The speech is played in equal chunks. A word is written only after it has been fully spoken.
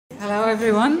Hello,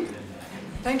 everyone.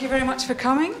 Thank you very much for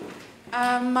coming.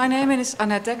 My name is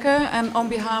Anna Dekker, and on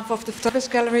behalf of the Photographers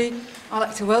Gallery, I'd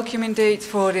like to welcome you indeed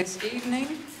for this evening.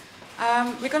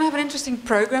 We're going to have an interesting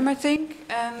program, I think,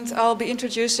 and I'll be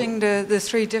introducing the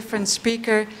three different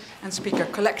speaker and speaker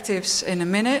collectives in a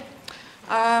minute.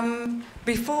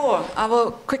 Before, I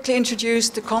will quickly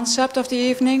introduce the concept of the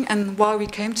evening and why we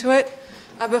came to it.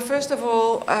 But first of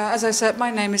all, as I said, my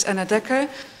name is Anna Dekker.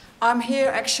 I'm here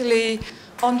actually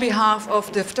on behalf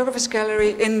of the Photographers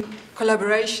Gallery in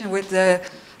collaboration with the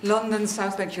London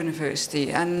South Bank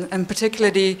University and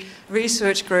particularly the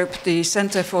research group, the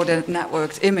Centre for the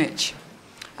Networked Image.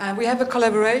 We have a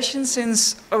collaboration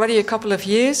since already a couple of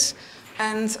years,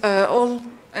 and all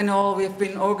in all we've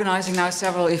been organizing now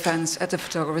several events at the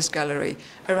Photographers Gallery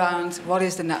around what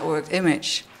is the networked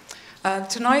image.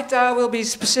 Tonight we'll be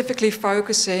specifically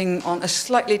focusing on a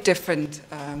slightly different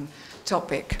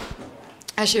topic.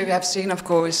 As you have seen, of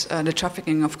course, the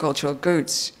trafficking of cultural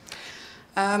goods.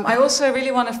 I also really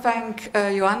want to thank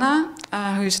Joanna,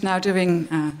 who's now doing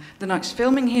the nice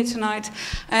filming here tonight,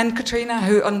 and Katrina,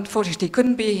 who unfortunately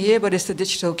couldn't be here, but is the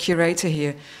digital curator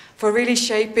here, for really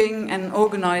shaping and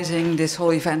organizing this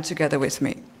whole event together with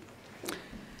me.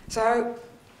 So,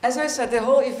 as I said, the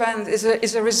whole event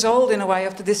is a result, in a way,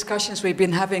 of the discussions we've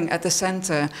been having at the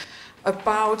Centre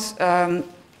about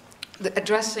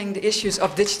addressing the issues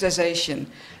of digitisation,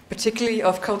 particularly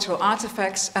of cultural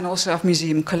artefacts and also of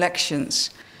museum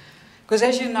collections. Because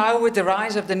as you know, with the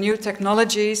rise of the new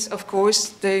technologies, of course,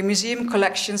 the museum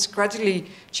collections gradually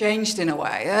changed in a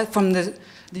way, from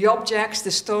the objects, the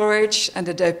storage and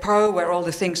the depot where all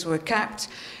the things were kept.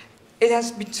 It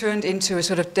has been turned into a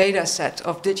sort of data set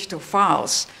of digital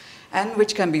files, and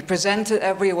which can be presented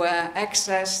everywhere,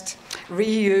 accessed,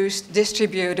 reused,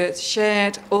 distributed,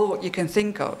 shared, all what you can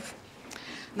think of.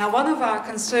 Now, one of our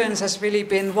concerns has really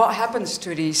been what happens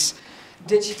to these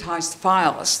digitized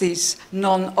files, these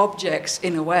non-objects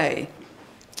in a way.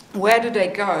 Where do they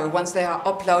go once they are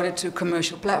uploaded to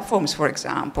commercial platforms, for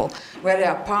example, where they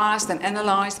are parsed and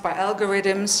analyzed by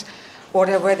algorithms, or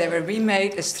where they were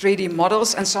remade as 3D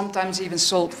models and sometimes even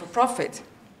sold for profit?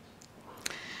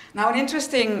 Now, an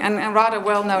interesting and rather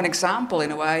well-known example,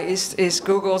 in a way, is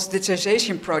Google's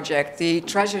digitization project, the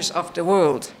Treasures of the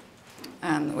World,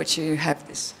 and which you have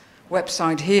this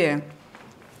website here.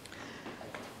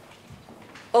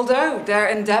 Although their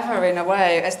endeavor, in a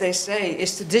way, as they say,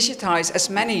 is to digitize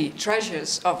as many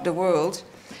treasures of the world,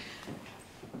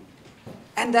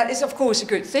 and that is, of course, a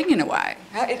good thing in a way.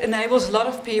 It enables a lot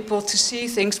of people to see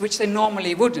things which they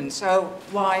normally wouldn't, so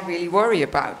why really worry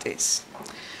about this?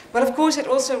 But of course, it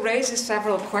also raises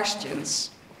several questions.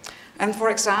 And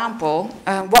for example,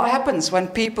 what happens when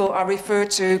people are referred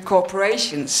to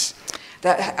corporations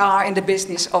that are in the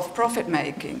business of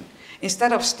profit-making,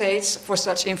 instead of states for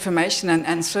such information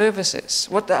and services?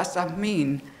 What does that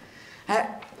mean?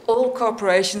 All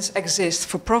corporations exist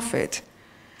for profit.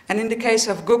 And in the case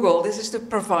of Google, this is to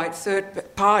provide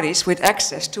third parties with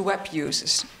access to web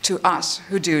users, to us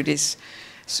who do this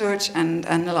search and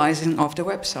analyzing of the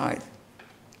website.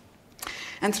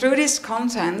 And through this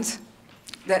content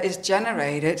that is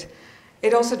generated,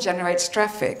 it also generates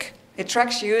traffic. It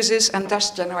tracks users and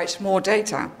thus generates more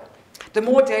data. The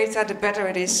more data, the better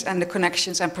it is, and the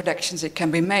connections and predictions it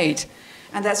can be made.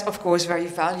 And that's, of course, very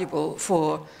valuable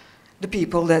for the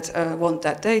people that want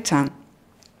that data.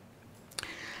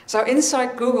 So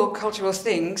inside Google Cultural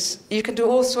Things, you can do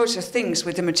all sorts of things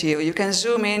with the material. You can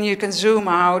zoom in, you can zoom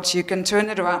out, you can turn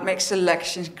it around, make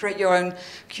selections, create your own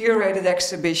curated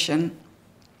exhibition.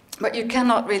 But you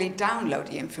cannot really download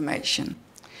the information.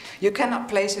 You cannot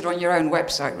place it on your own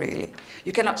website, really.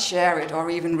 You cannot share it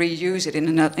or even reuse it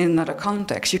in another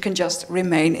context. You can just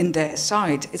remain in their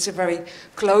site. It's a very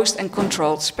closed and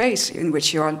controlled space in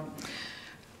which you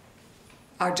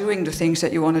are doing the things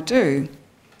that you want to do.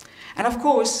 And of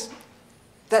course,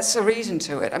 that's a reason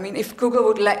to it. I mean, if Google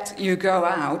would let you go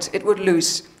out, it would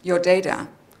lose your data.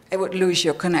 It would lose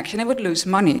your connection. It would lose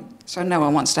money. So no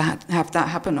one wants to have that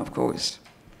happen, of course.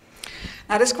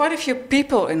 Now, there's quite a few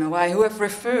people, in a way, who have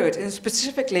referred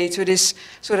specifically to this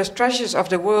sort of Treasures of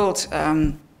the World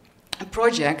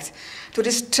project, to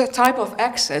this type of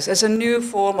access as a new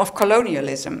form of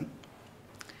colonialism.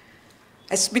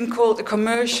 It's been called a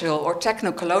commercial or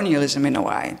techno-colonialism, in a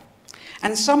way.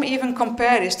 And some even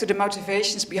compare this to the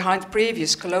motivations behind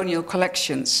previous colonial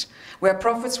collections, where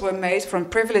profits were made from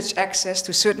privileged access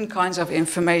to certain kinds of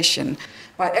information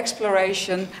by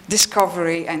exploration,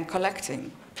 discovery, and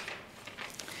collecting.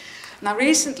 Now,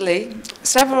 recently,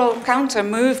 several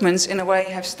counter-movements, in a way,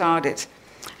 have started.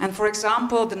 And for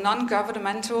example, the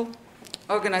non-governmental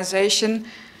organization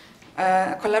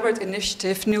a collaborative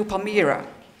initiative, New Palmyra.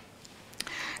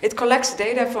 It collects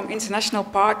data from international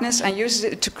partners and uses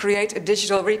it to create a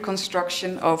digital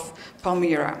reconstruction of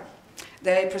Palmyra.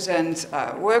 They present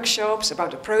workshops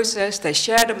about the process, they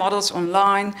share the models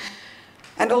online,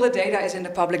 and all the data is in the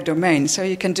public domain, so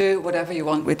you can do whatever you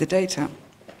want with the data.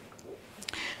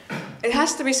 It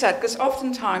has to be said, because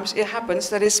oftentimes it happens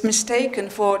that it's mistaken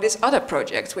for this other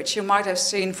project, which you might have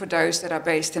seen for those that are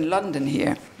based in London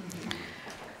here.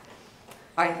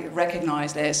 I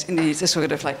recognize there's indeed a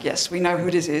sort of like, yes, we know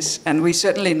who this is, and we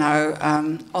certainly know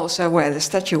also where the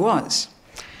statue was.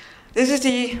 This is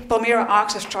the Palmyra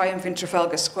Arcs of Triumph in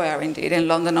Trafalgar Square, indeed, in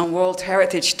London on World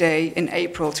Heritage Day in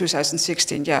April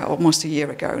 2016, yeah, almost a year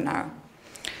ago now.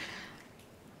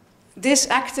 This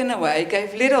act, in a way,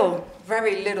 gave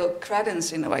very little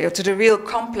credence, in a way, to the real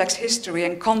complex history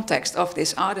and context of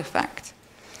this artifact.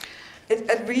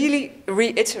 It really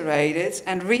reiterated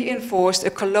and reinforced a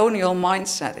colonial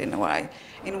mindset, in a way,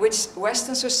 in which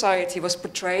Western society was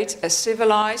portrayed as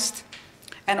civilized,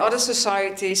 and other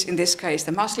societies, in this case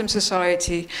the Muslim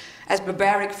society, as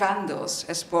barbaric vandals,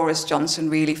 as Boris Johnson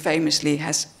really famously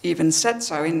has even said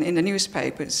so in the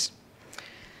newspapers.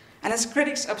 And as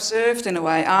critics observed, in a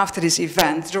way, after this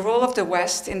event, the role of the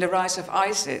West in the rise of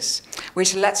ISIS,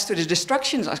 which led to the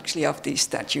destruction, actually, of these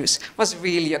statues, was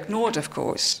really ignored, of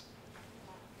course.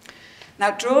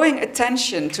 Now, drawing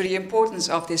attention to the importance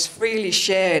of this freely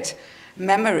shared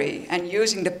memory and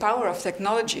using the power of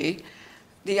technology,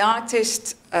 the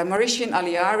artist Mauritian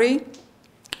Allahyari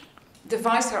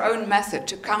devised her own method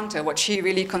to counter what she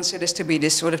really considers to be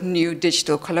this sort of new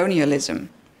digital colonialism.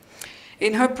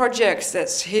 In her project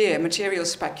that's here, Material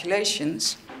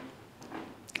Speculations,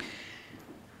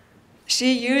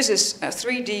 she uses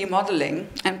 3D modeling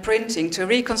and printing to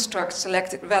reconstruct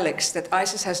selected relics that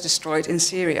ISIS has destroyed in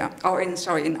Syria, or in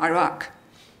Iraq.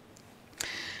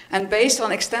 And based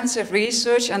on extensive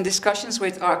research and discussions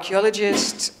with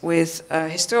archaeologists, with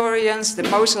historians, the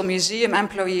Mosul Museum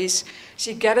employees,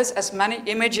 she gathers as many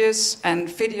images and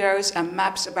videos and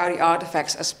maps about the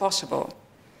artifacts as possible.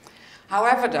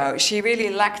 However, though, she really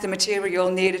lacked the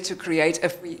material needed to create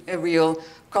a real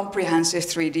comprehensive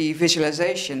 3D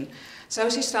visualization. So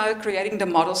she started creating the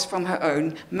models from her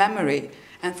own memory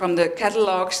and from the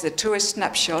catalogs, the tourist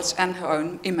snapshots, and her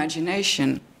own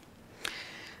imagination.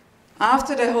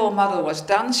 After the whole model was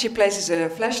done, she places a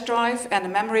flash drive and a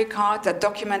memory card that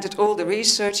documented all the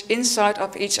research inside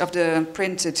of each of the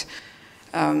printed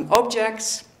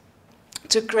objects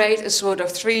to create a sort of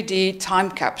 3D time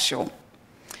capsule.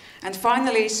 And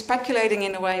finally, speculating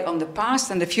in a way on the past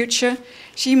and the future,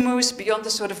 she moves beyond the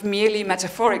sort of merely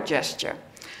metaphoric gesture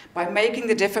by making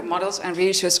the different models and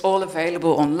research all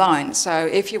available online. So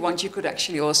if you want, you could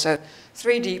actually also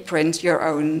 3D print your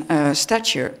own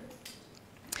statue.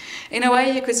 In a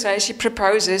way, you could say she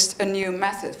proposes a new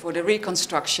method for the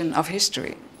reconstruction of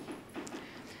history.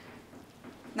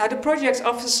 Now, the project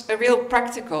offers a real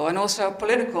practical and also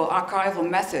political archival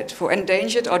method for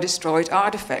endangered or destroyed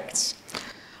artifacts.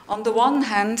 On the one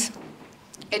hand,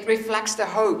 it reflects the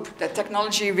hope that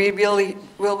technology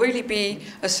will really be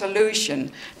a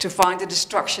solution to find the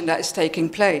destruction that is taking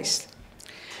place.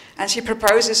 And she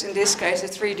proposes, in this case, a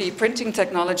 3D printing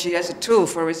technology as a tool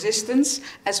for resistance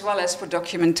as well as for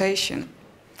documentation.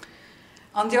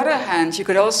 On the other hand, you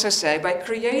could also say, by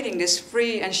creating this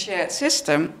free and shared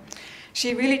system,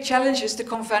 she really challenges the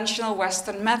conventional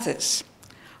Western methods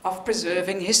of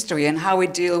preserving history and how we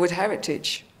deal with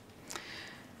heritage.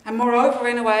 And moreover,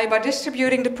 in a way, by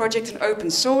distributing the project in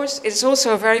open source, it is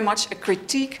also very much a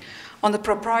critique on the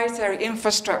proprietary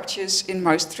infrastructures in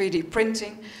most 3D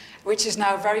printing, which is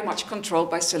now very much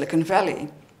controlled by Silicon Valley.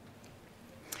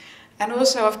 And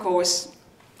also, of course,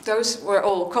 those were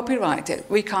all copyrighted.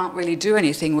 We can't really do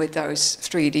anything with those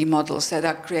 3D models that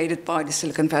are created by the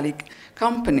Silicon Valley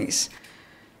companies.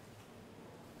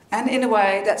 And in a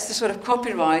way, that's the sort of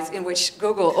copyright in which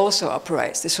Google also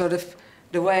operates,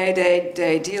 the way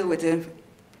they deal with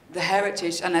the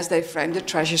heritage and as they frame the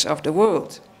treasures of the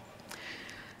world.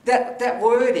 That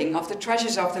wording of the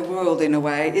treasures of the world, in a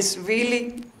way, is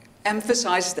really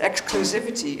emphasizes the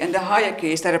exclusivity and the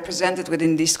hierarchies that are presented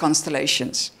within these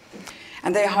constellations.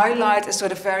 And they highlight a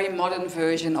sort of very modern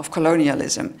version of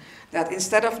colonialism, that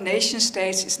instead of nation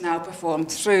states is now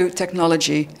performed through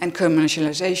technology and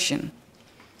commercialization.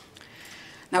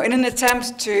 Now, in an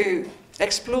attempt to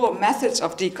explore methods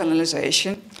of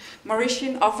decolonization,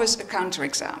 Mauritian offers a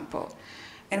counterexample,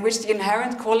 in which the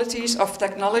inherent qualities of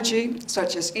technology,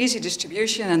 such as easy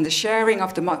distribution and the sharing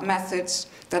of the methods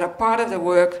that are part of the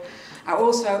work, are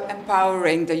also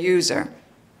empowering the user.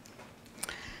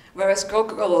 Whereas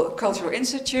Google Cultural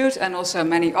Institute and also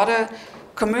many other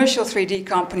commercial 3D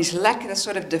companies lack a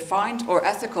sort of defined or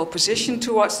ethical position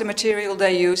towards the material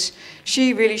they use,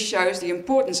 she really shows the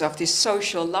importance of this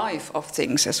social life of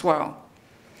things as well.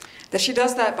 That she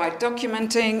does that by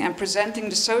documenting and presenting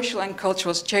the social and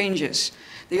cultural changes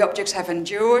the objects have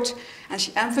endured, and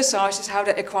she emphasizes how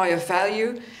they acquire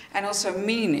value and also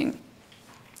meaning.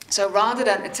 So rather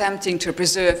than attempting to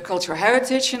preserve cultural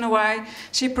heritage in a way,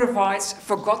 she provides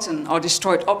forgotten or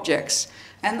destroyed objects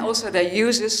and also their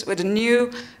users with a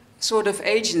new sort of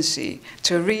agency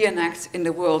to reenact in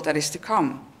the world that is to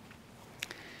come.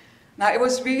 Now, it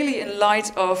was really in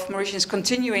light of Mauritian's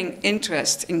continuing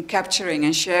interest in capturing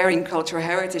and sharing cultural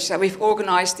heritage that we've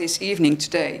organized this evening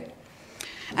today.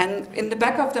 And in the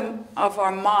back of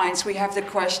our minds, we have the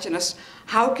question of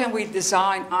how can we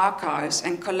design archives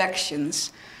and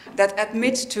collections that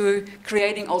admit to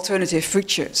creating alternative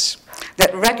futures,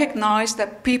 that recognize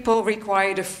that people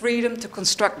require the freedom to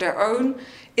construct their own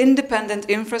independent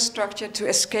infrastructure to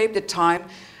escape the time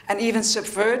and even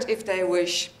subvert, if they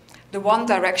wish, the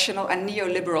one-directional and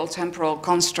neoliberal temporal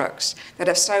constructs that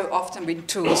have so often been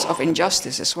tools of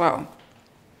injustice as well.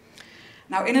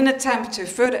 Now, in an attempt to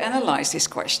further analyze this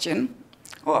question,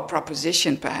 or a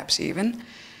proposition perhaps even,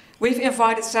 we've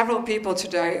invited several people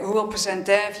today who will present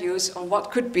their views on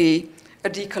what could be a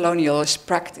decolonialist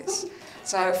practice.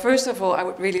 So first of all, I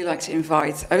would really like to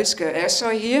invite Özge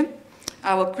Ersoy here.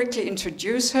 I will quickly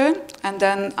introduce her, and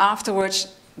then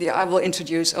afterwards I will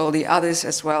introduce all the others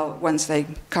as well once they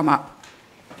come up.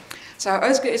 So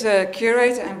Özge is a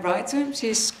curator and writer.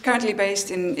 She's currently based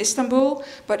in Istanbul,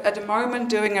 but at the moment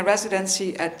doing a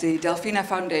residency at the Delphina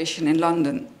Foundation in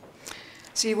London.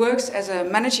 She works as a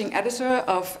managing editor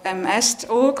of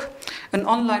MS.org, an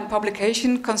online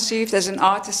publication conceived as an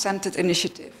artist-centered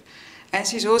initiative. And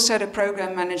she's also the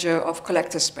program manager of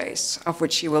Collector Space, of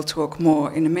which she will talk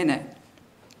more in a minute.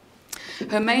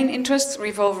 Her main interests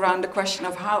revolve around the question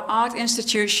of how art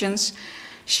institutions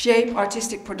shape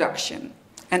artistic production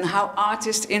and how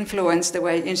artists influence the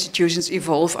way institutions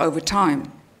evolve over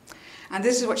time. And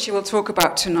this is what she will talk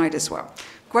about tonight as well.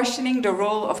 Questioning the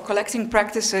role of collecting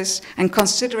practices and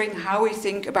considering how we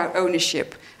think about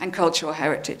ownership and cultural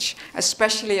heritage,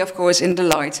 especially, of course, in the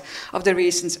light of the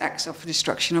recent acts of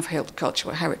destruction of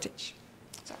cultural heritage.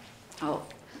 So I'll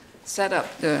set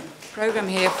up the program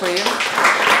here for you.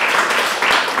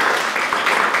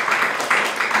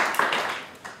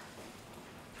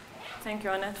 Thank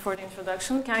you, Annette, for the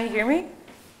introduction. Can you hear me?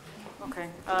 Okay.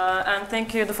 And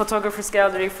thank you, the Photographers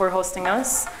Gallery, for hosting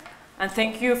us. And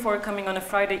thank you for coming on a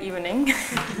Friday evening.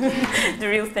 The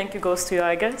real thank you goes to you,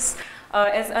 I guess.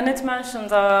 As Annette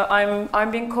mentioned,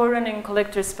 I've been co-running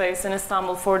Collector Space in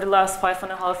Istanbul for the last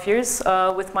 5.5 years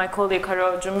with my colleague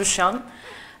Haro Cümbüşyan.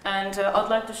 And I'd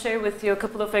like to share with you a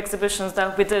couple of exhibitions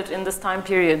that we did in this time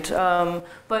period.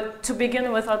 But to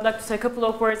begin with, I'd like to say a couple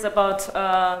of words about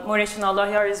Mauritian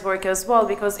Allahyari's work as well,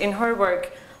 because in her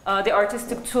work, the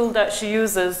artistic tool that she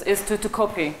uses is to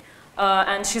copy.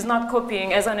 And she's not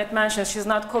copying, as Annette mentioned, she's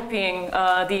not copying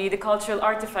the cultural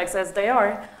artifacts as they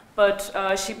are, but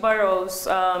she borrows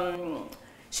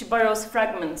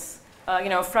fragments,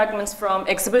 fragments from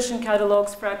exhibition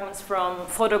catalogs, fragments from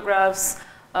photographs,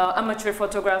 amateur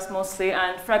photographs mostly,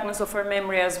 and fragments of her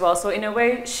memory as well. So in a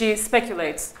way, she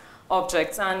speculates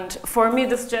objects. And for me,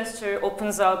 this gesture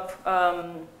opens up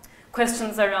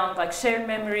questions around like shared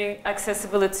memory,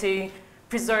 accessibility,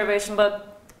 preservation,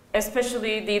 but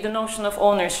especially the notion of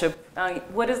ownership.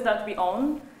 What is that we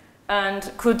own?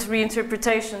 And could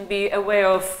reinterpretation be a way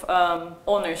of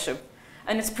ownership?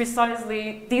 And it's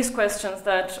precisely these questions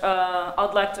that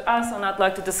I'd like to ask and I'd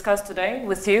like to discuss today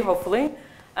with you, hopefully.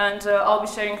 And I'll be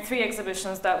sharing 3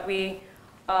 exhibitions that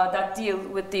that deal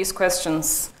with these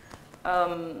questions.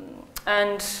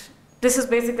 And this is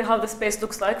basically how the space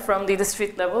looks like from the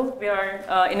street level. We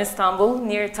are in Istanbul,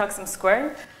 near Taksim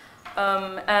Square.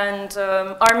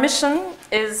 Our mission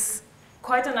is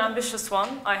quite an ambitious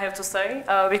one, I have to say,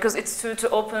 because it's to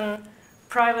open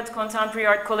private contemporary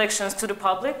art collections to the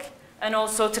public and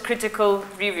also to critical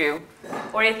review,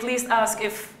 or at least ask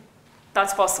if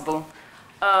that's possible.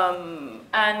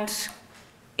 And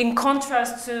in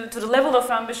contrast to the level of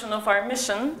ambition of our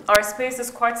mission, our space is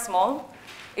quite small.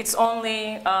 It's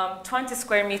only 20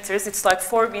 square meters. It's like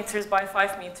 4 meters by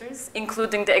 5 meters,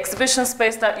 including the exhibition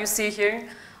space that you see here,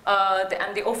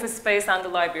 and the office space and the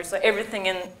library. So everything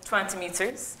in 20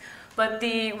 meters. But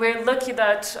we're lucky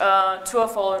that 2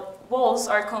 of our walls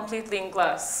are completely in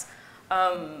glass.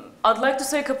 I'd like to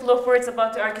say a couple of words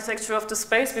about the architecture of the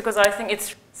space, because I think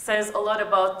it says a lot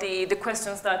about the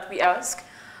questions that we ask.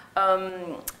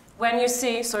 When you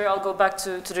see, sorry, I'll go back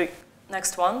to the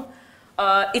next one.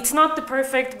 It's not the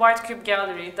perfect white cube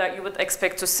gallery that you would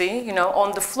expect to see. You know,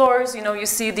 on the floors, you know, you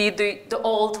see the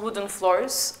old wooden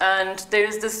floors, and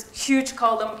there's this huge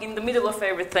column in the middle of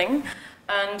everything.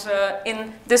 And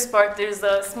in this part, there's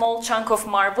a small chunk of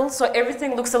marble, so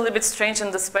everything looks a little bit strange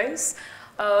in the space.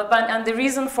 And the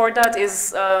reason for that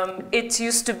is it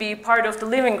used to be part of the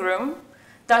living room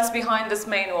that's behind this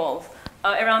main wall.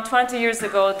 Around 20 years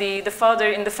ago, the father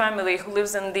in the family who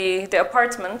lives in the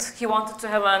apartment, he wanted to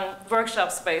have a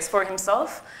workshop space for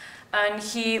himself. And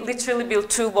he literally built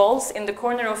 2 walls in the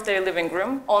corner of their living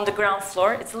room on the ground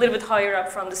floor. It's a little bit higher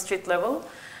up from the street level.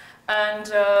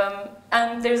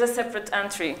 And there's a separate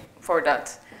entry for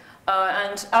that.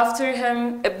 And after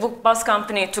him, a book bus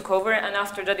company took over, and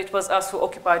after that, it was us who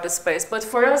occupied the space. But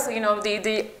for us, you know,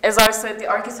 as I said, the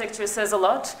architecture says a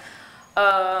lot.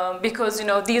 Because, you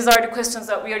know, these are the questions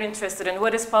that we are interested in.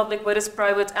 What is public, what is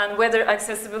private, and whether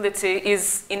accessibility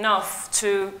is enough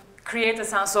to create a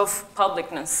sense of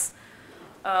publicness.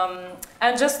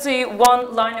 And just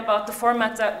one line about the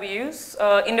format that we use.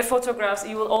 In the photographs,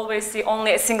 you will always see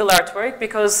only a single artwork,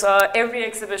 because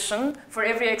for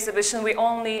every exhibition, we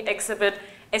only exhibit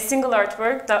a single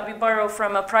artwork that we borrow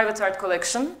from a private art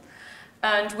collection.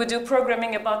 And we do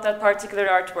programming about that particular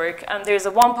artwork. And there's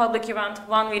one public event,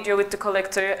 one video with the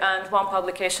collector, and one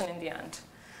publication in the end.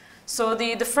 So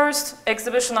the first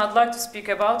exhibition I'd like to speak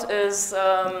about is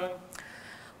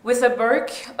with a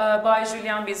work by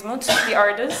Julian Bismuth, the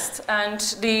artist. And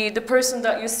the person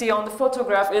that you see on the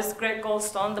photograph is Greg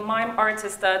Goldstone, the mime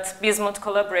artist that Bismuth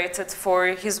collaborated for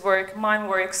his work, Mime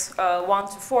Works 1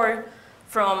 to 4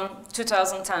 from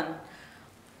 2010.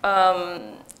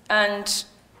 And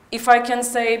if I can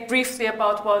say briefly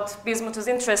about what Bismuth is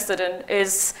interested in,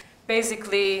 is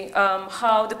basically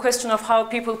how the question of how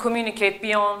people communicate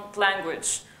beyond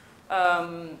language.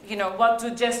 You know, what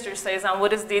do gestures say, and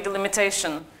what is the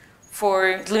limitation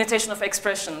of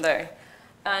expression there?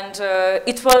 And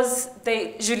it was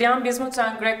Julian Bismuth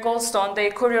and Greg Goldstone, they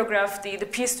choreographed the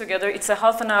piece together. It's a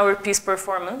half-an-hour piece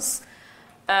performance,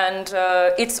 and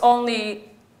it's only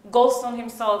Goldstone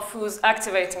himself who's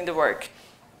activating the work.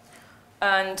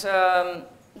 And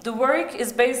the work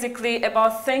is basically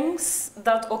about things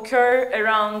that occur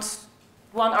around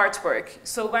one artwork.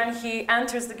 So when he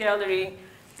enters the gallery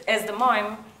as the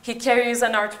mime, he carries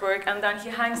an artwork, and then he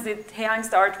hangs the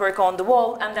artwork on the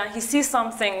wall, and then he sees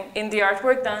something in the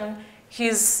artwork, then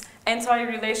his entire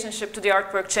relationship to the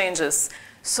artwork changes.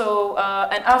 So,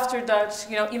 and after that,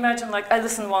 you know, imagine like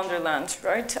Alice in Wonderland,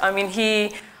 right? I mean,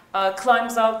 he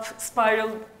climbs up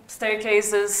spiral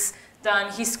staircases,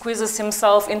 then he squeezes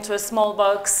himself into a small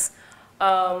box,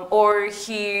 or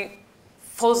he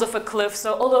falls off a cliff.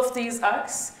 So all of these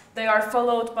acts, they are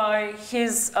followed by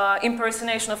his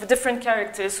impersonation of different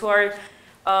characters who are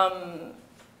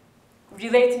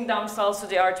relating themselves to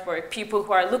the artwork. People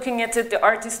who are looking at it, the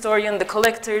art historian, the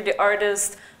collector, the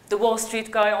artist, the Wall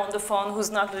Street guy on the phone who's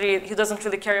not really, he doesn't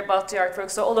really care about the artwork.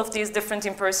 So all of these different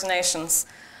impersonations.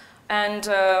 And,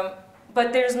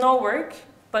 but there's no work.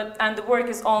 And the work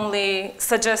is only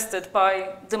suggested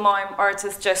by the mime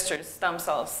artist gestures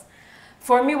themselves.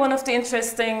 For me, one of the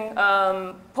interesting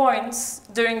points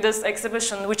during this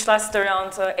exhibition, which lasted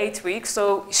around 8 weeks,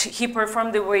 so he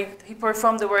performed the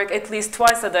work at least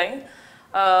twice a day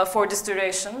for this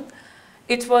duration.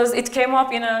 It came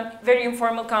up in a very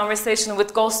informal conversation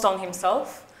with Goldstone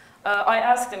himself. I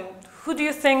asked him, who do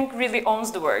you think really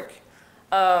owns the work?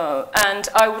 And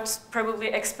I would probably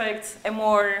expect a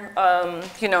more,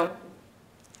 you know,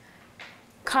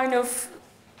 kind of,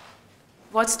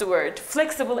 what's the word,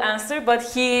 flexible answer, but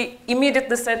he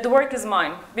immediately said, the work is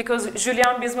mine, because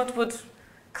Julian Bismuth would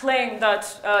claim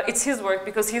that it's his work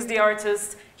because he's the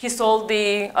artist, he sold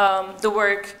the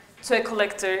work to a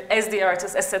collector as the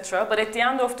artist, etc. But at the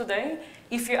end of the day,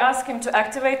 if you ask him to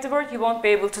activate the work, he won't be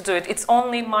able to do it. It's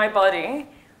only my body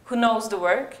who knows the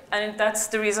work, and that's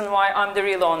the reason why I'm the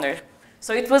real owner.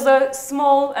 So it was a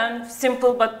small and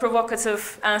simple but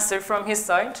provocative answer from his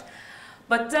side.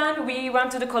 But then we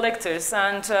went to the collectors,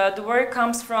 and the work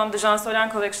comes from the Jean Solin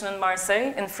collection in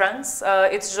Marseille, in France.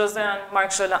 It's José and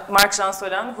Marc Jean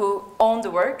Solin who own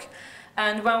the work.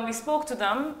 And when we spoke to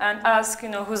them and asked, you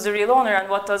know, who's the real owner and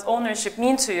what does ownership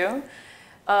mean to you,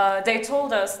 they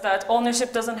told us that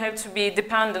ownership doesn't have to be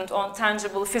dependent on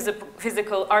tangible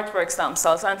physical artworks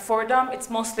themselves. And for them, it's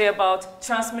mostly about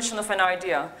transmission of an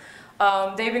idea.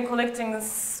 They've been collecting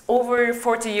over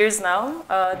 40 years now.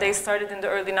 They started in the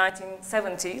early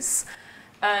 1970s.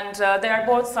 And they are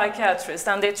both psychiatrists,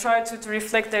 and they try to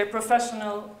reflect their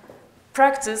professional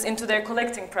practice into their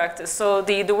collecting practice. So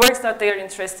the works that they are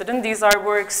interested in, these are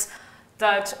works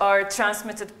that are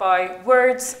transmitted by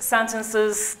words,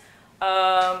 sentences,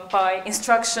 by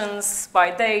instructions,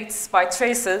 by dates, by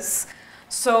traces.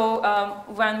 So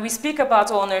when we speak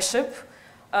about ownership,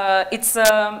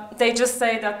 they just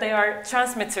say that they are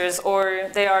transmitters or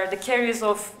they are the carriers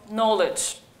of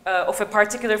knowledge of a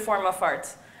particular form of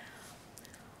art.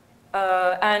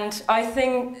 And I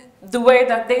think the way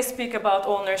that they speak about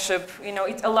ownership,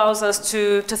 it allows us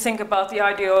to think about the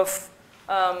idea of,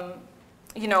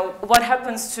 what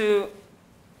happens to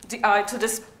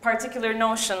this particular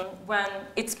notion when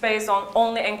it's based on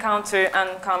only encounter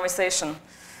and conversation.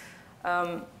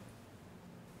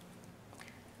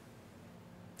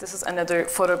 This is another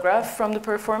photograph from the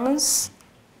performance.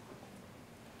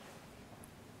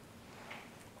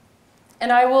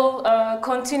 And I will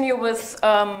continue with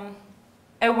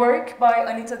a work by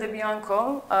Anita De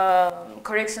Bianco,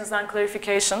 Corrections and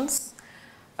Clarifications,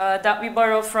 that we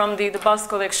borrow from the Bas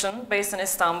collection based in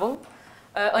Istanbul.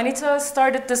 Anita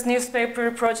started this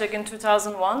newspaper project in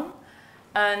 2001,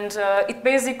 and it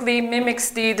basically mimics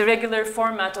the regular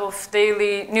format of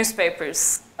daily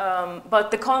newspapers. But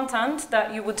the content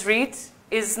that you would read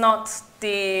is not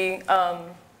the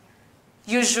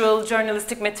usual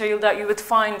journalistic material that you would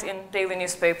find in daily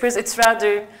newspapers. It's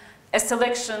rather a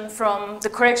selection from the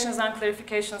corrections and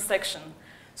clarifications section.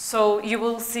 So you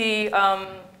will see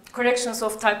corrections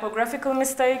of typographical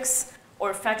mistakes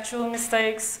or factual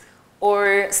mistakes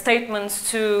or statements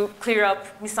to clear up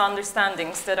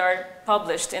misunderstandings that are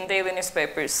published in daily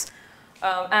newspapers.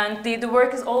 And the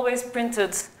work is always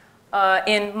printed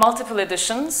in multiple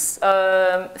editions.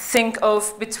 Think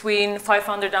of between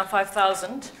 500 and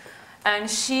 5,000. And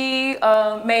she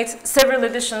made several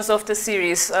editions of the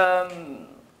series.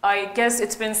 I guess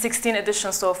it's been 16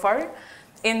 editions so far,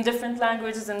 in different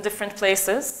languages in different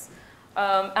places.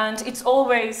 And it's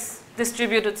always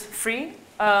distributed free.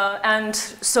 And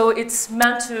so it's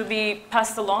meant to be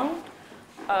passed along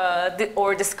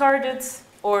or discarded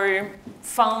or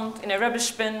found in a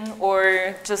rubbish bin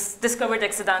or just discovered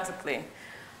accidentally.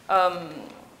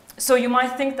 So you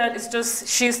might think that it's just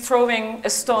she's throwing a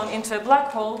stone into a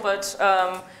black hole, but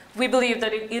we believe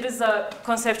that it is a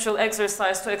conceptual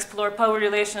exercise to explore power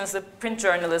relations of print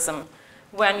journalism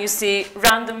when you see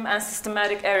random and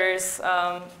systematic errors,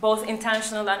 both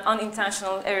intentional and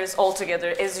unintentional errors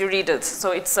altogether as you read it.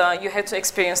 So it's, you have to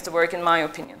experience the work, in my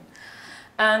opinion.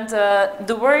 And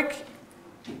the work,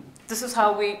 this is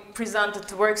how we presented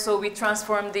the work. So we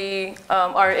transformed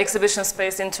our exhibition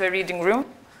space into a reading room.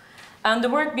 And the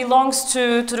work belongs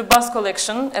to the Bas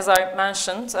collection, as I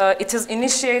mentioned. It is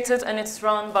initiated and it's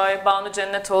run by Banu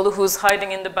Cennetoğlu, who's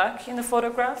hiding in the back in the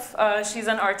photograph. She's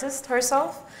an artist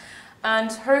herself.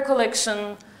 And her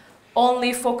collection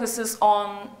only focuses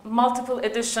on multiple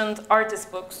editioned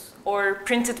artist books or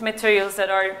printed materials that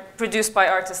are produced by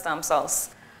artists themselves.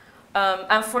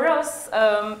 And for us,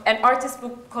 an artist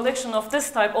book collection of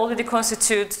this type already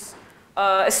constitutes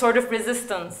a sort of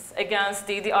resistance against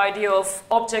the idea of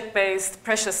object-based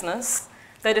preciousness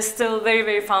that is still very,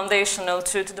 very foundational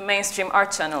to the mainstream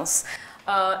art channels.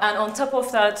 And on top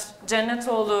of that,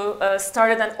 Cennetoğlu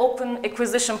started an open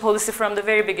acquisition policy from the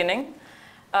very beginning,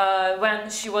 when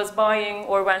she was buying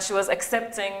or when she was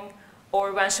accepting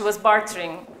or when she was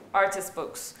bartering artist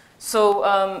books.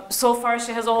 So, so far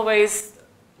she has always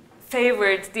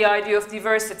favored the idea of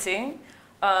diversity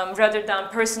rather than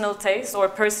personal taste or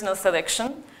personal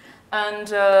selection. And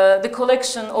the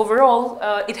collection overall,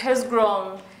 it has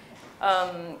grown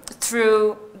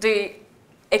through the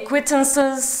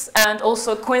acquaintances and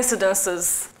also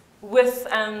coincidences with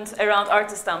and around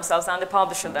artists themselves and the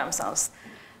publisher themselves.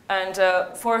 And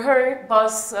for her,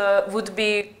 Bas would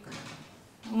be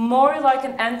more like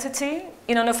an entity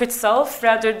in and of itself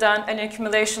rather than an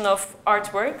accumulation of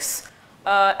artworks.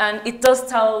 And it does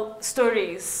tell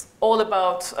stories all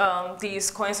about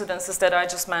these coincidences that I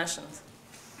just mentioned.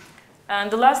 And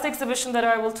the last exhibition that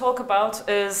I will talk about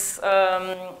is,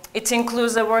 it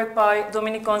includes a work by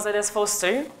Dominique Gonzalez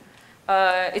Foster.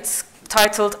 It's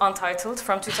titled Untitled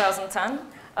from 2010.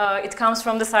 It comes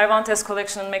from the Cervantes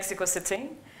collection in Mexico City.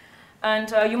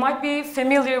 And you might be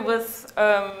familiar with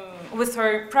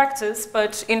her practice,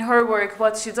 but in her work,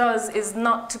 what she does is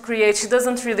not to create, she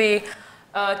doesn't really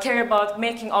care about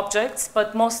making objects,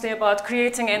 but mostly about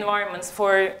creating environments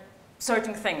for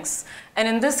certain things. And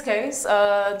in this case,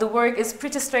 the work is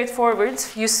pretty straightforward.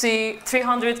 You see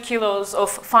 300 kilos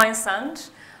of fine sand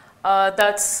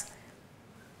that's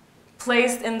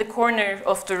placed in the corner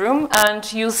of the room,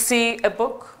 and you'll see a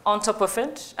book on top of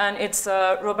it, and it's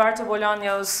Roberto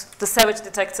Bolaño's The Savage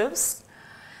Detectives.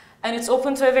 And it's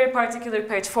open to a very particular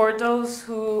page. For those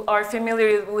who are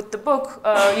familiar with the book,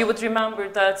 you would remember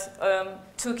that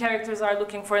two characters are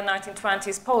looking for a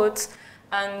 1920s poet,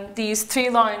 And these 3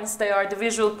 lines, they are the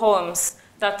visual poems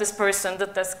that this person,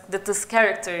 that this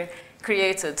character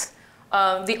created.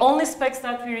 The only specs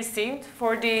that we received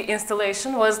for the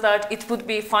installation was that it would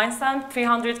be fine sand,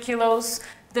 300 kilos,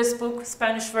 this book,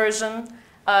 Spanish version,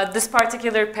 this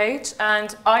particular page,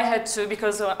 and I had to,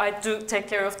 because I do take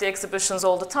care of the exhibitions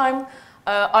all the time,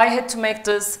 I had to make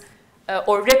this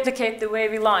or replicate the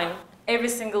wavy line every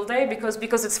single day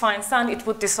because it's fine sand, it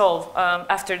would dissolve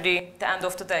after the end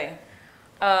of the day.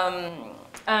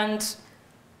 And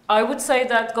I would say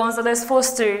that Gonzalez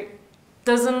Foster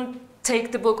doesn't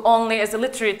take the book only as a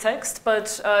literary text,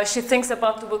 but she thinks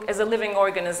about the book as a living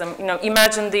organism. You know,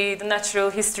 imagine the Natural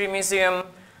History Museum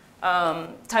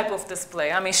type of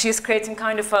display. I mean, she's creating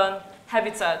kind of a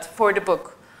habitat for the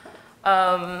book.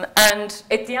 And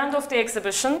at the end of the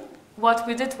exhibition, what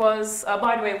we did was,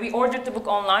 by the way, we ordered the book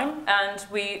online, and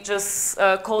we just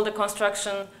called a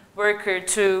construction worker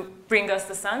to bring us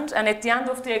the sand. And at the end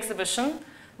of the exhibition,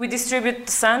 we distributed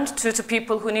the sand to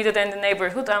people who needed it in the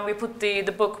neighborhood, and we put the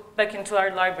book back into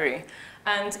our library.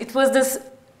 And it was this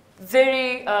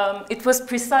very, it was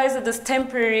precisely this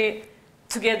temporary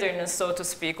togetherness, so to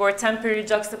speak, or temporary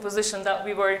juxtaposition that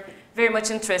we were very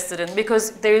much interested in,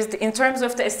 because there is, in terms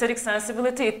of the aesthetic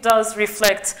sensibility, it does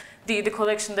reflect the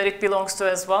collection that it belongs to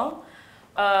as well.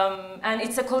 And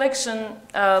it's a collection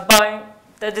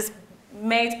that is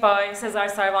made by Cesar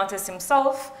Cervantes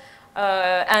himself,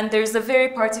 and there's a very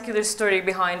particular story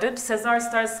behind it. Cesar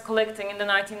starts collecting in the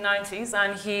 1990s,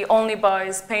 and he only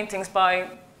buys paintings by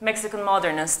Mexican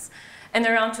modernists. And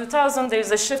around 2000,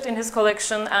 there's a shift in his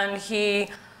collection, and he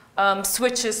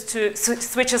switches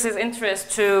his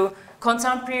interest to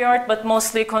contemporary art, but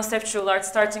mostly conceptual art,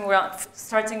 starting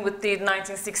with the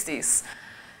 1960s.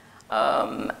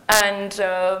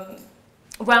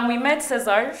 When we met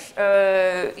Cesar,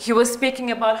 he was speaking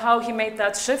about how he made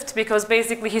that shift, because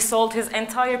basically he sold his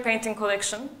entire painting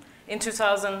collection in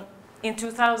 2000,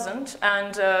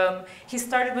 and he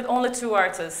started with only 2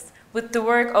 artists, with the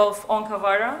work of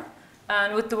Oncavara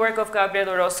and with the work of Gabriel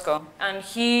Orozco. And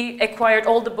he acquired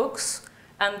all the books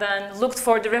and then looked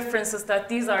for the references that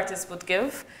these artists would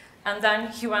give, and then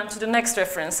he went to the next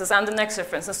references and the next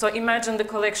references. So imagine the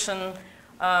collection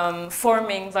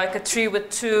forming like a tree with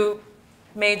 2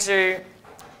 major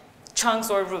chunks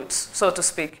or roots, so to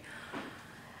speak.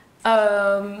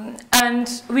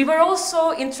 And we were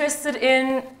also interested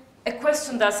in a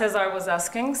question that Cesar was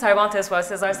asking,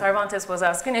 Cesar Cervantes was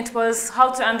asking. It was how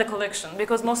to end the collection,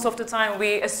 because most of the time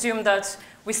we assume that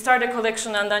we start a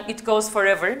collection and then it goes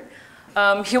forever.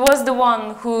 He was the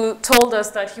one who told us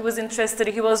that he was interested,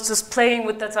 he was just playing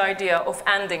with that idea of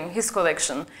ending his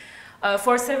collection.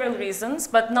 For several reasons,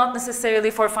 but not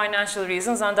necessarily for financial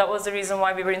reasons, and that was the reason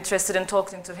why we were interested in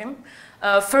talking to him.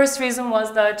 First reason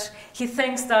was that he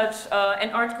thinks that an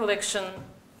art collection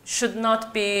should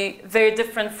not be very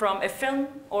different from a film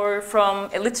or from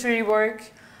a literary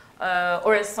work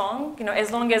or a song. You know,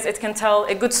 as long as it can tell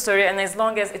a good story and as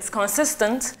long as it's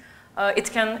consistent, it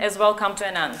can as well come to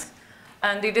an end.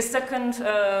 And the second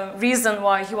reason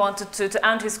why he wanted to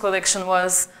end his collection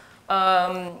was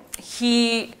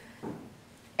he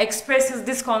expressed his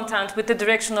discontent with the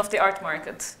direction of the art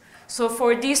market. So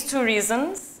for these 2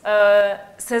 reasons,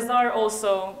 Cesar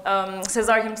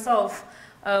himself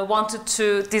wanted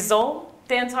to dissolve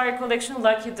the entire collection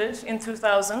like he did in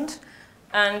 2000.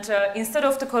 And instead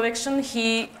of the collection,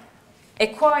 he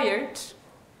acquired,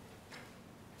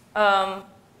 I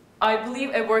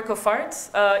believe, a work of art.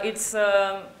 It's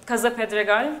Casa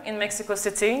Pedregal in Mexico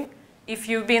City. If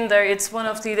you've been there, it's one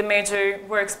of the major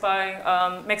works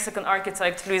by Mexican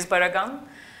architect Luis Barragan.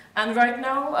 And right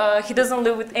now, he doesn't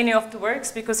live with any of the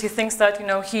works because he thinks that, you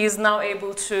know, he is now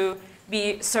able to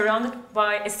be surrounded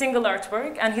by a single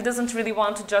artwork, and he doesn't really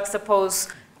want to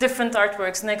juxtapose different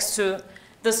artworks next to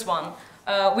this one.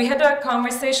 We had a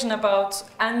conversation about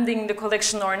ending the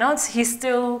collection or not. He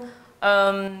still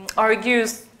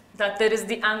argues that that is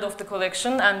the end of the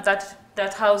collection and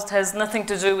that house has nothing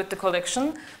to do with the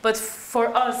collection. But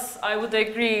for us, I would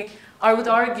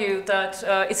argue that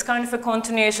it's kind of a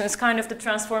continuation, it's kind of the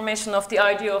transformation of the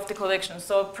idea of the collection.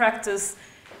 So practice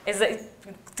is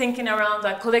thinking around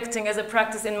that collecting as a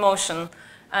practice in motion,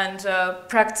 and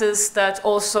practice that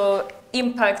also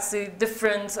impacts the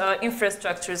different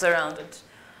infrastructures around it.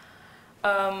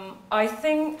 I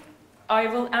think I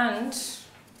will end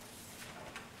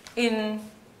in,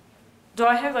 do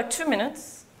I have like 2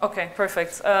 minutes? Okay,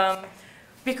 perfect.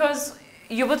 Because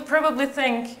you would probably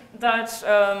think that,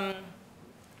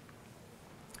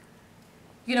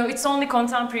 you know, it's only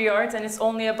contemporary art and it's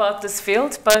only about this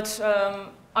field, but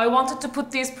I wanted to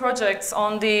put these projects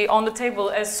on the table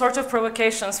as sort of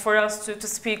provocations for us to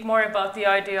speak more about the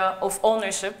idea of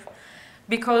ownership,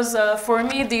 because for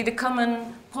me the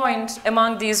common point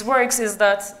among these works is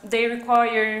that they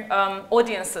require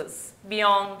audiences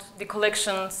beyond the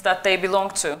collections that they belong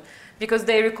to, because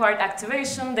they require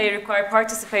activation, they require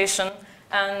participation,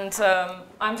 and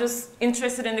I'm just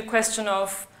interested in the question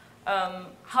of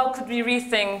how could we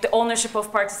rethink the ownership of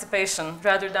participation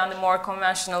rather than the more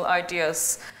conventional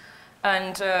ideas.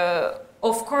 And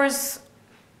of course,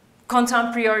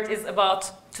 contemporary art is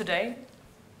about today,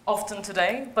 often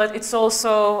today, but it's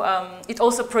also, it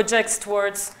also projects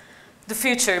towards the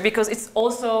future, because it's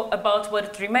also about what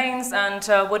it remains and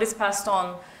what is passed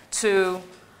on to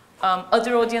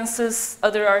other audiences,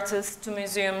 other artists, to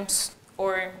museums,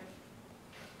 or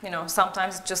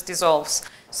sometimes it just dissolves.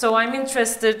 So I'm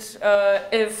interested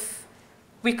if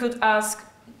we could ask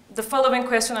the following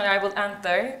question, and I will end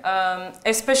there,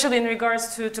 especially in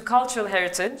regards to cultural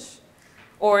heritage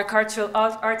or cultural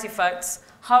artifacts.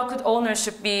 How could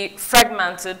ownership be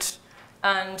fragmented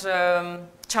and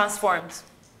transformed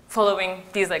following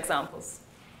these examples?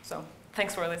 So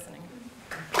thanks for listening.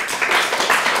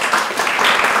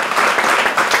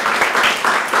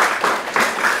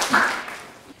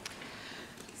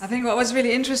 I think what was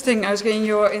really interesting, I was in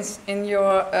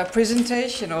your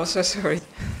presentation also, sorry,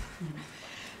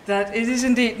 that it is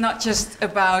indeed not just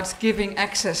about giving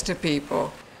access to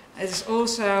people. It is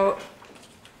also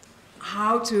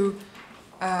how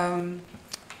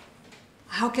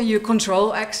can you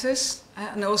control access,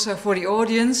 and also for the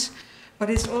audience, but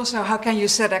it's also how can you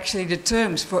set actually the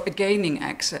terms for gaining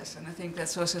access. And I think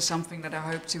that's also something that I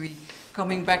hope to be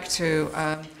coming back to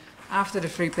after the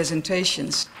three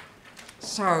presentations.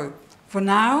 So, for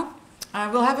now,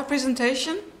 we'll have a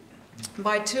presentation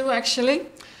by two, actually.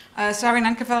 Sari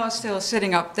Nankervel is still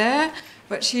sitting up there,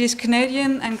 but she is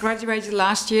Canadian and graduated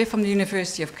last year from the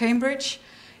University of Cambridge.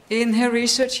 In her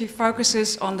research, she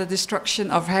focuses on the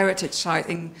destruction of heritage sites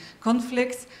in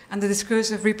conflict and the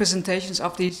discursive representations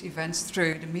of these events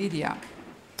through the media.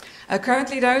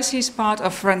 Currently, though, she's part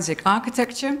of forensic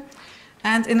architecture,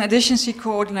 and in addition, she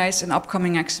coordinates an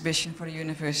upcoming exhibition for the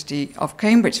University of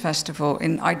Cambridge Festival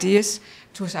in Ideas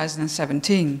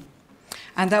 2017.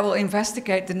 And that will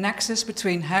investigate the nexus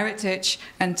between heritage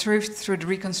and truth through the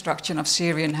reconstruction of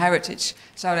Syrian heritage.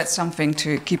 So that's something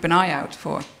to keep an eye out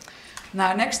for.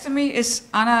 Now, next to me is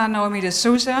Ana Naomi de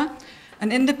Souza,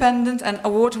 an independent and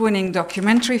award-winning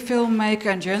documentary filmmaker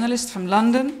and journalist from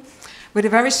London, with a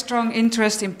very strong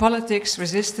interest in politics,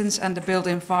 resistance, and the built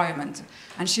environment.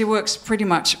 And she works pretty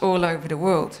much all over the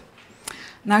world.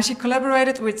 Now, she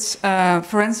collaborated with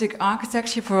forensic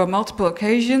architecture for multiple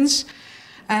occasions.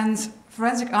 And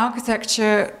forensic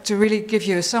architecture, to really give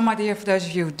you some idea for those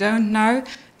of you who don't know,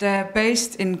 they're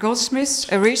based in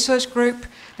Goldsmiths, a research group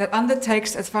that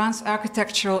undertakes advanced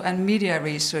architectural and media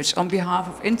research on behalf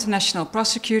of international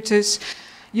prosecutors,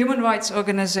 human rights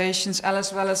organizations,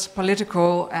 as well as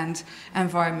political and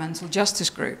environmental justice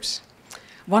groups.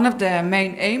 One of their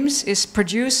main aims is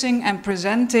producing and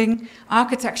presenting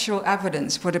architectural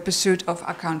evidence for the pursuit of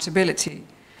accountability.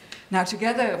 Now,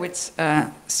 together with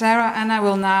Sarah, Anna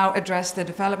will now address the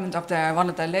development of one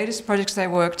of their latest projects they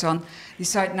worked on, the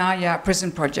Saidnaya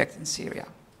prison project in Syria.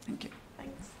 Thank you.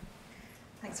 Thanks.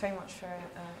 Thanks very much for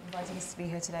inviting us to be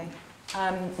here today.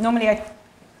 Normally,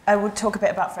 I would talk a bit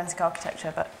about forensic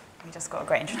architecture, but we just got a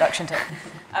great introduction to it.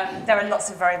 There are lots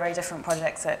of very, very different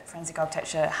projects that forensic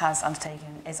architecture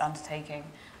is undertaking,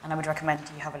 and I would recommend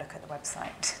you have a look at the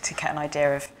website to get an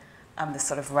idea of the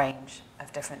sort of range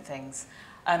of different things.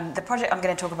 The project I'm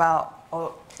going to talk about,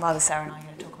 or rather Sarah and I are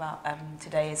going to talk about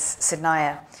today, is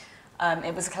Saidnaya.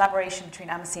 It was a collaboration between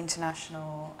Amnesty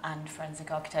International and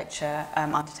Forensic Architecture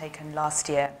undertaken last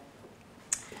year.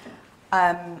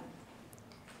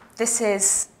 This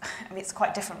is, it's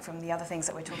quite different from the other things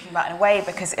that we're talking about in a way,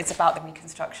 because it's about the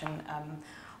reconstruction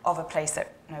of a place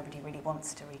that nobody really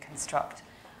wants to reconstruct,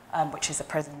 which is a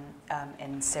prison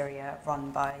in Syria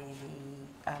run by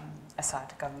the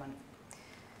Assad government.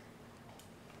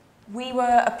 We,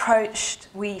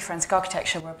 Forensic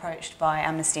Architecture, were approached by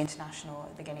Amnesty International at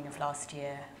the beginning of last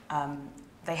year.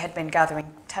 They had been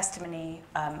gathering testimony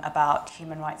about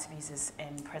human rights abuses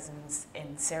in prisons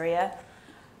in Syria,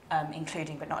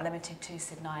 including but not limited to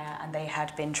Saidnaya, and they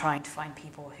had been trying to find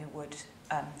people who would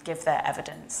give their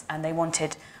evidence, and they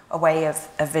wanted a way of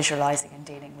visualizing and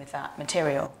dealing with that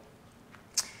material.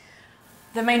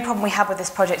 The main problem we had with this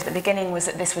project at the beginning was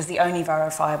that this was the only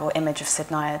verifiable image of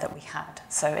Saidnaya that we had.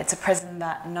 So it's a prison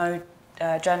that no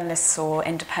journalists or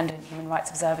independent human rights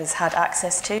observers had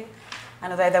access to.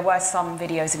 And although there were some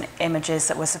videos and images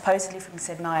that were supposedly from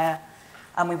Saidnaya,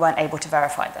 and we weren't able to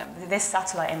verify them. This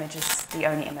satellite image is the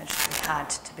only image that we had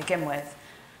to begin with.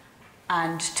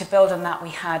 And to build on that, we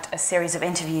had a series of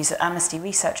interviews that Amnesty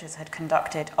researchers had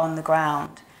conducted on the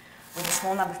ground with a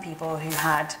small number of people who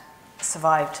had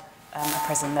survived a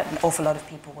prison that an awful lot of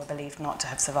people were believed not to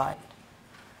have survived.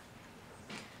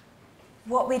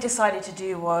 What we decided to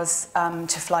do was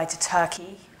to fly to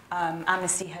Turkey.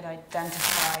 Amnesty had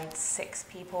identified 6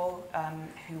 people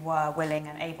who were willing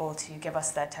and able to give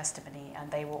us their testimony, and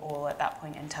they were all at that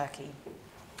point in Turkey.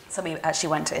 So we actually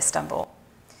went to Istanbul.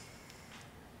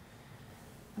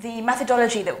 The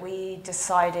methodology that we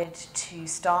decided to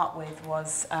start with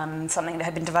was something that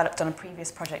had been developed on a previous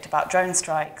project about drone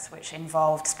strikes, which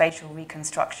involved spatial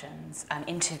reconstructions and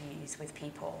interviews with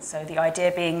people. So the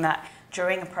idea being that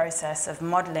during a process of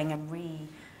modelling and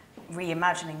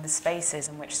reimagining the spaces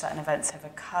in which certain events have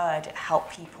occurred, it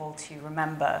helped people to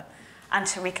remember and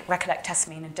to recollect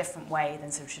testimony in a different way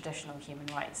than sort of traditional human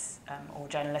rights or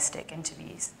journalistic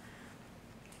interviews.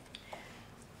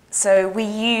 So we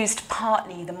used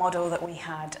partly the model that we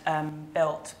had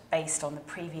built based on the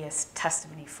previous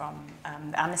testimony from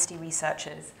the Amnesty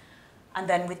researchers, and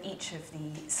then with each of the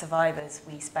survivors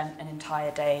we spent an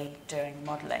entire day doing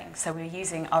modelling. So we were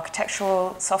using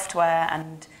architectural software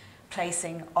and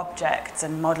placing objects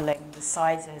and modelling the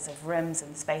sizes of rooms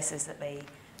and spaces that they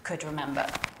could remember.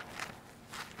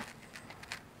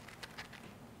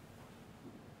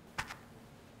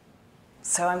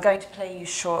 So I'm going to play you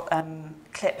a short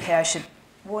clip here. I should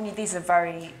warn you, these are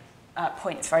very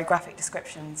points, very graphic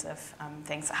descriptions of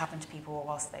things that happened to people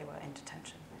whilst they were in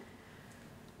detention.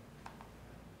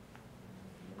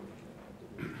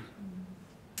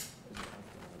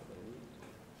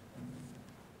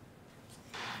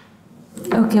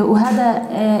 اوكي، وهذا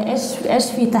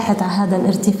ايش في تحت على هذا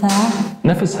الارتفاع؟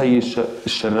 نفس هي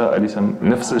الشراءة اللي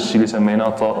نفس الشيء اللي سميناه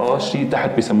طاقة، شيء تحت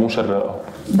بيسموه شراءة.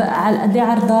 بقى على قد ايه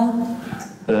عرضها؟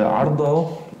 عرضها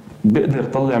بقدر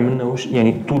يطلع منها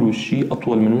يعني طول وشي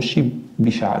اطول من وشي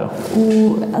بشعرها.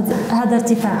 وهذا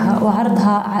ارتفاعها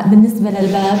وعرضها بالنسبة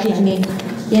للباب،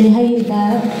 يعني هي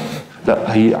الباب؟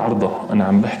 لا، هي عرضها، انا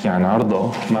عم بحكي عن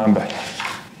عرضها، ما عم بحكي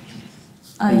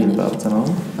هي يعني الباب. تمام.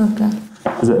 اوكي.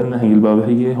 إذا قلنا هي الباب،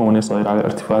 هي هون صاير على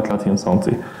ارتفاع 30 سم،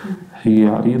 هي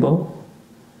عريضة،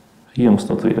 هي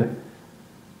مستطيلة.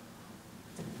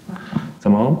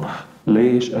 تمام.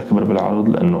 ليش أكبر بالعرض؟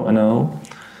 لأنه أنا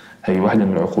هي واحدة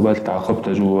من العقوبات اللي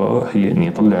تعاقبتها جوا، هي إني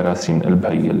أطلع راسي من قلب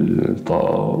هي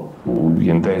الطاقة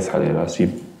ويندعس على راسي.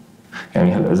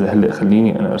 يعني هلا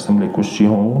خليني أنا أرسم لك وشي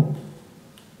هون.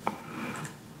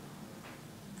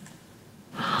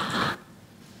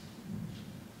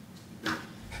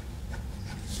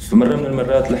 بمرة من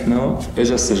المرات نحن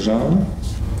اجى السجان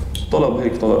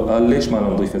طلب قال ليش ما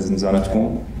نضيف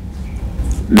زنزانتكم؟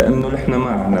 لانه نحن ما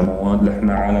عندنا مواد، نحن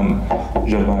عالم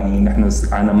جربانين، نحن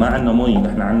ما عندنا مي،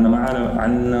 نحن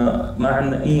ما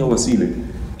عندنا اي وسيله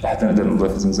لحتى نقدر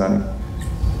نضيف الزنزانه.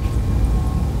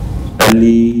 قال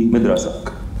لي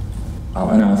مدرسك.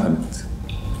 انا ما فهمت.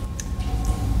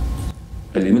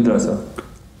 قال لي مدرسك.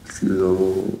 قلت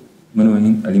له من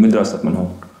وين؟ قال لي مدرسك من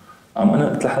هون. انا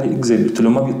قلت لحالي اكذب، قلت له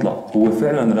ما بيطلع، هو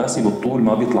فعلا راسي بالطول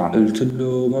ما بيطلع. قلت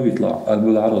له ما بيطلع، قال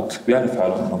بالعرض، بيعرف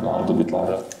حاله انه بالعرض بيطلع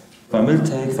راسي.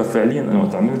 فعملت هيك، ففعليا انا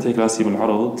وقت عملت هيك راسي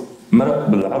بالعرض مرق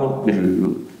بالعرض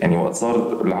يعني وقت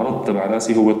صار العرض تبع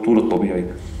راسي هو الطول الطبيعي.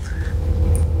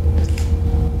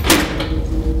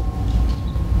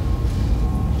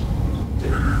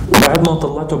 وبعد ما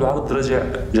طلعته بالعرض رجع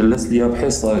جلس لي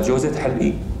بحيث صارت جوزة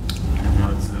حلقي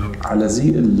على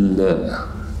زيق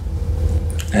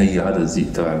هذا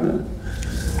الزيق تبع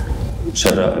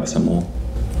الشراء بسموه.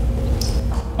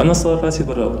 انا صار راسي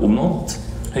برا ونط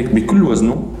هيك بكل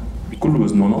وزنه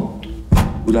نط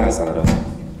ودعس على راسي.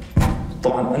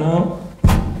 طبعا انا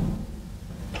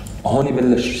هون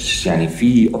بلش يعني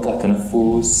في قطع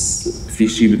تنفس، في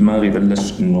شيء بدماغي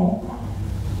بلش انه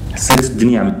حسيت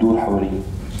الدنيا عم تدور حوالي.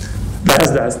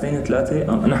 دعستين 3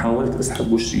 انا حاولت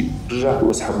اسحب وشي، رجعت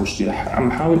واسحب وشي،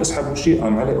 عم حاول اسحب وشي،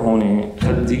 قام علق هون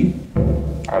خدي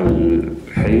على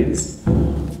الحيز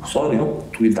وصار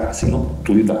ينط ويدعس ينط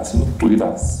ويدعس ينط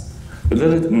ويدعس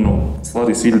لدرجه انه صار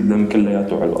يسيل الدم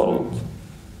كلياته على الارض.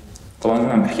 طبعا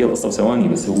انا عم بحكي القصه بثواني،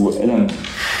 بس هو الم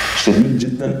شديد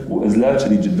جدا واذلال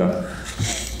شديد جدا،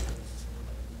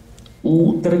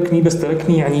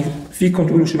 وتركني يعني فيكم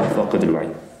تقولوا شبه فاقد الوعي.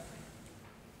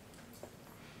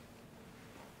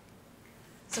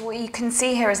 So what you can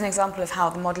see here is an example of how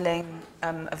the modelling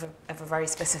of a very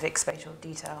specific spatial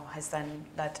detail has then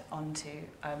led on to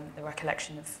the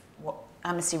recollection of what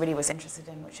Amnesty really was interested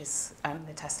in, which is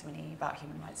the testimony about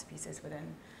human rights abuses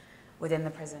within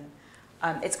the prison.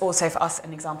 It's also for us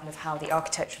an example of how the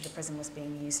architecture of the prison was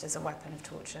being used as a weapon of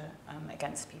torture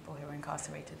against people who were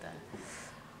incarcerated there.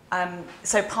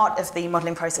 So part of the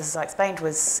modelling process, as I explained,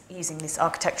 was using this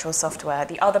architectural software.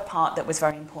 The other part that was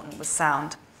very important was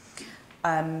sound.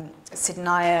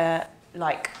 Sidnaya,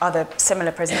 like other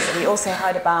similar prisons that we also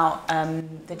heard about,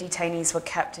 the detainees were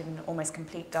kept in almost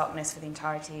complete darkness for the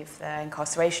entirety of their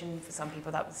incarceration. For some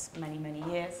people that was many, many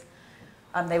years.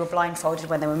 They were blindfolded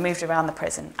when they were moved around the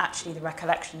prison. Actually, the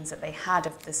recollections that they had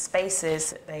of the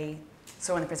spaces that they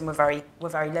saw in the prison were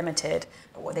very limited,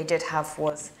 but what they did have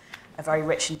was a very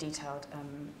rich and detailed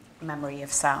memory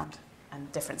of sound and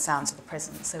different sounds of the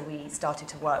prison. So we started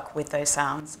to work with those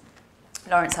sounds.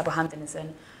 Lawrence Abuhamdan is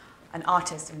an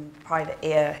artist in private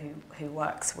ear who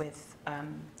works with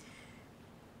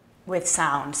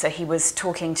sound. So he was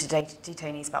talking to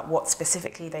detainees about what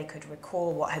specifically they could recall,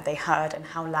 what had they heard, and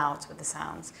how loud were the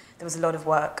sounds. There was a lot of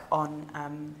work on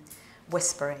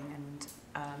whispering and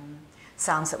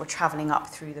sounds that were travelling up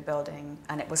through the building,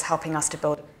 and it was helping us to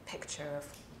build a picture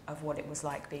of what it was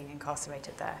like being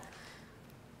incarcerated there.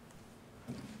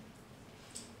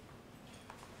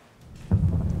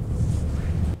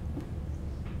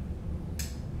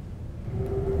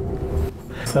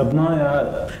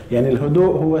 صبنايا يعني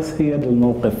الهدوء هو سيد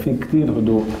الموقف، في كثير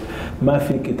هدوء، ما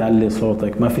فيك تعلي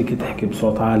صوتك، ما فيك تحكي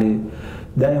بصوت عالي،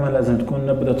 دائما لازم تكون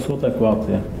نبرة صوتك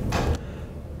واطية.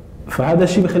 فهذا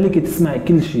الشيء بخليك تسمعي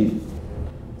كل شيء.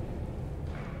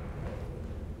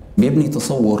 بيبني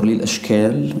تصور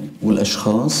للأشكال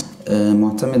والأشخاص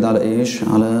معتمد على إيش؟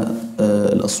 على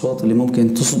الأصوات اللي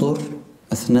ممكن تصدر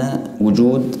أثناء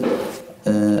وجود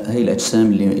هاي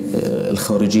الأجسام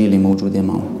الخارجية اللي موجودة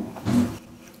معه.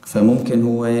 فممكن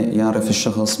هو يعرف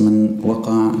الشخص من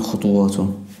وقع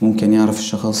خطواته، ممكن يعرف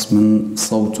الشخص من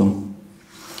صوته،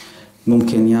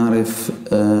 ممكن يعرف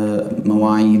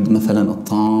مواعيد مثلا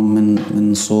الطعام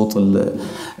من صوت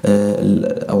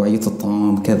أوعية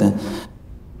الطعام كذا.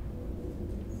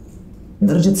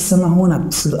 درجة السمع هون عم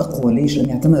تصير أقوى. ليش؟ لأن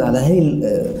يعتمد على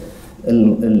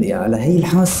هي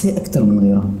الحاسة أكثر من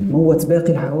غيرها، موت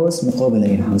باقي الحواس مقابل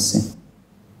هي الحاسة.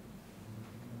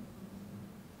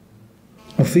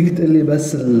 وفيك تقول لي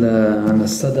بس عن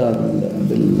الصدى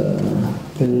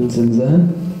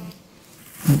بالزنزان؟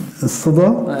 الصدى؟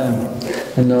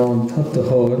 إنه بتحطه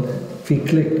هون في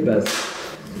كليك بس،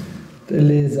 تقول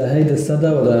لي إذا هيدا الصدى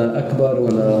ولا أكبر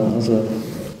ولا أصغر.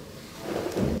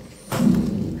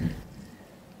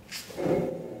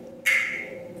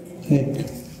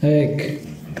 هيك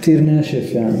كتير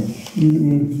ناشف يعني.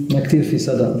 ما كتير في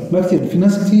صدى. ما كتير، في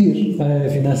ناس كتير.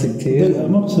 في ناس كتير.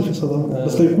 ما بصير في صدى،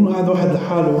 بس لو يكون قاعد واحد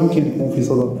لحاله ممكن يكون في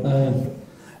صدى.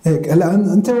 هيك هلا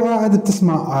انت قاعد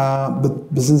بتسمع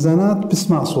بالزنزانات،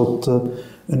 بتسمع صوت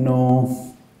انه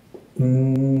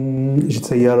اجت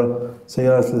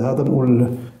سيارة هذا،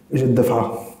 بنقول اجت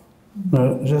دفعة،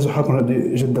 جهزوا حالكم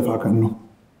اجت دفعة. كأنه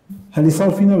هاللي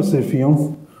صار فينا بصير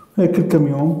فيهم هيك كل كم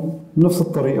يوم بنفس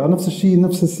الطريقة، نفس الشيء،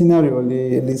 نفس السيناريو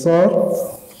اللي صار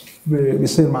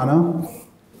بيصير معنا.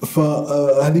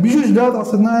 فهاللي بيجوا جداد على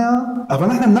صدنايا،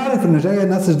 فنحن بنعرف انه جاي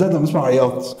ناس جداد لما نسمع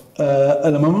عياط.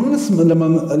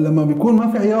 لما بيكون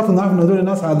ما في عياط بنعرف انه هذول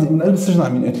الناس عادي من قلب السجن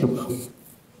عم ينقتلوا.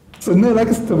 صرنا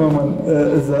العكس تماما.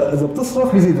 اذا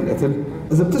بتصرخ بيزيد القتل،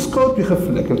 اذا بتسكت بيخف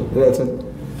القتل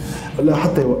لا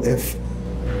حتى يوقف.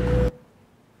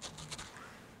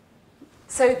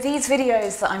 So these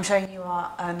videos that I'm showing you are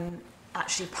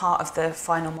actually part of the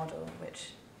final model, which,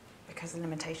 because of the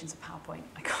limitations of PowerPoint,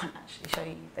 I can't actually show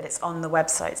you, but it's on the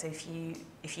website. So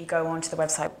if you go onto the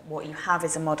website, what you have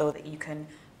is a model that you can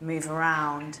move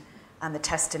around, and the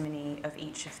testimony of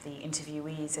each of the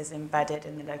interviewees is embedded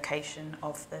in the location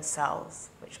of the cells,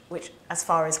 which as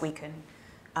far as we can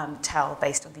tell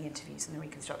based on the interviews and the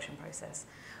reconstruction process,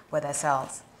 were their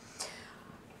cells.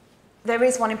 There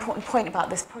is one important point about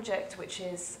this project, which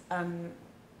is, and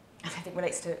I think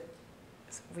relates to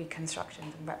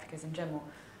reconstructions and replicas in general,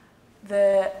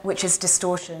 which is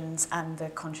distortions and the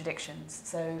contradictions.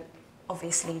 So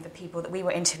obviously the people that we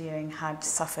were interviewing had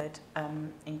suffered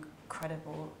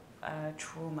incredible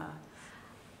trauma.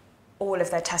 All of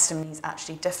their testimonies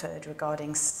actually differed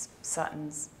regarding certain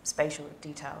spatial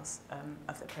details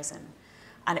of the prison,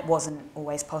 and it wasn't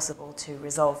always possible to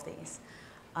resolve these.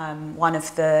 One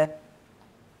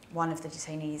of the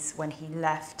detainees, when he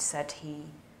left, said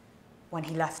when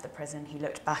he left the prison, he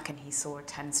looked back and he saw a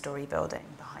 10-story building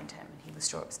behind him, and he was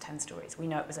sure it was 10 stories. We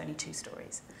know it was only 2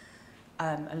 stories.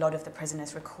 A lot of the prisoners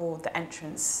recalled the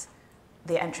entrance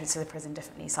to the prison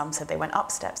differently. Some said they went up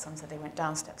steps, some said they went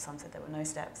down steps, some said there were no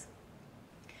steps.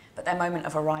 But their moment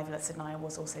of arrival at Sydney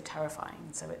was also terrifying,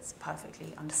 so it's perfectly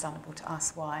understandable to us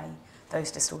why those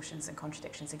distortions and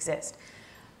contradictions exist.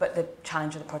 But the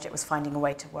challenge of the project was finding a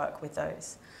way to work with those.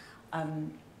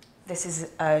 This is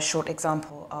a short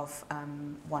example of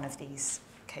one of these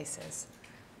cases.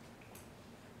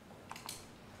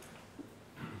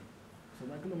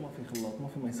 كله ما في خلاط، ما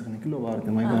في مي سخنة، كله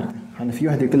باردة مي باردة. يعني في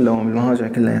وحدة كلها بالمهاجع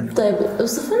كلها يعني. طيب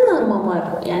اوصف لنا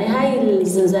الممر، يعني هاي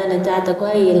الزنزانة تاعتك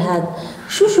وهي الهاد،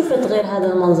 شو شفت غير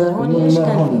هذا المنظر؟ هون ايش كان؟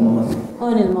 هون الممر.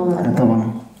 هون الممر.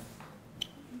 طبعا.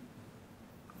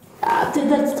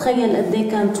 بتقدر تتخيل قد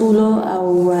ايه كان طوله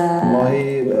او؟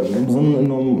 والله بظن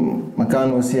انه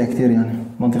مكان وسيع كثير يعني،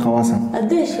 منطقة واسعة.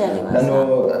 قديش يعني واسعة؟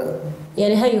 لأنه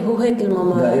يعني هو هيك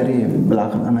الممر دائرية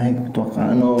بالعقل، أنا هيك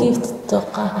بتوقع إنه كيف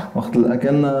تتوقع؟ وقت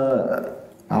أكلنا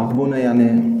عاقبونا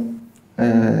يعني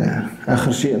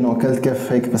آخر شيء إنه أكلت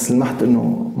كف هيك، بس لمحت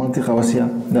إنه منطقة واسعة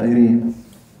دائرية.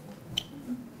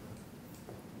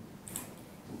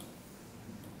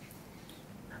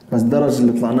 بس الدرج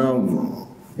اللي طلعناه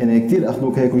يعني كثير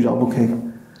أخذوك هيك ويجعبوك هيك،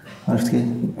 عرفت كيف؟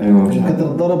 ايوه من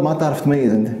كثر الضرب ما تعرف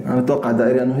تميز انت، انا بتوقع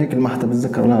دائري انه هيك المحتى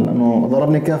بتذكر لا لانه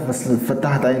ضربني كف بس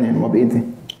فتحت عيني يعني ما بايدي.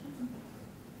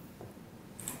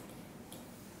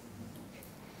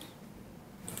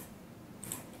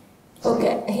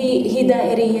 اوكي هي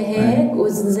دائريه هيك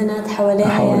وزنزانات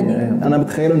حواليها يعني؟ انا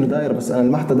بتخيل انه دائره بس انا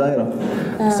المحتى دائره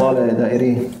صاله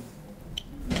دائريه.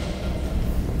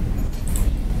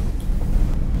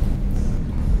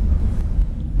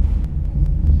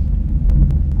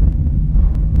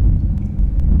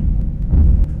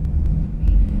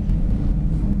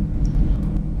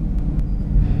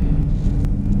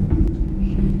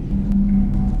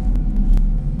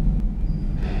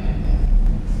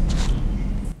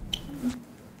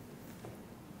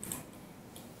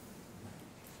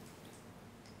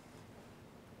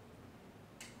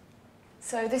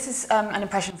 So this is an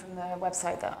impression from the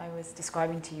website that I was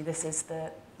describing to you. This is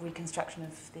the reconstruction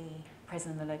of the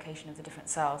prison and the location of the different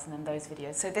cells, and then those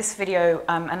videos. So this video,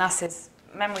 Anas's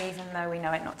memory, even though we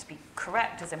know it not to be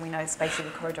correct, as in we know spatially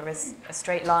the corridor is a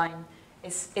straight line,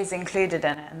 is included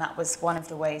in it, and that was one of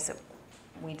the ways that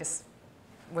we just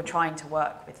were trying to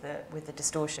work with the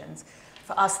distortions.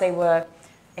 For us, they were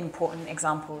important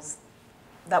examples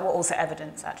that were also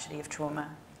evidence, actually, of trauma.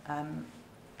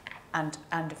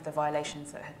 And of the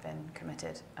violations that had been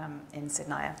committed in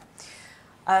Sydney.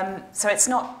 So it's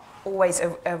not always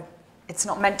it's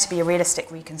not meant to be a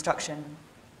realistic reconstruction,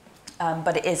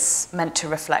 but it is meant to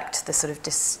reflect the sort of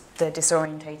the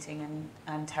disorientating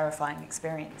and terrifying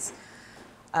experience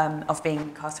of being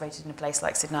incarcerated in a place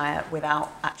like Sydney without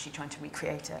actually trying to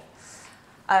recreate it.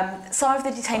 Some of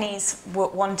the detainees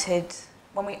wanted,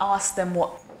 when we asked them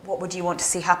what would you want to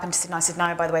see happen to Sydney?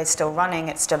 Sydney, by the way, is still running.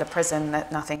 It's still a prison.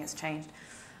 That nothing has changed.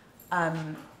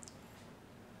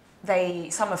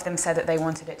 Some of them said that they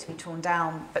wanted it to be torn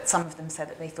down, but some of them said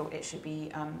that they thought it should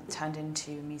be turned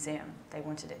into a museum. They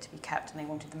wanted it to be kept, and they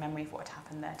wanted the memory of what had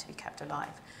happened there to be kept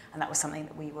alive. And that was something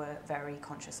that we were very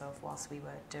conscious of whilst we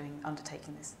were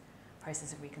undertaking this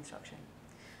process of reconstruction.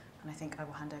 And I think I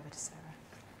will hand over to Sarah.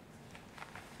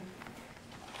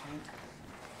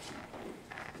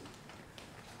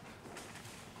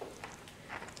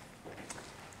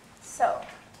 So,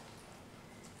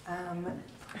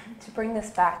 to bring this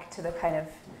back to the kind of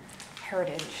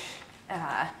heritage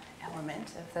element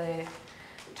of the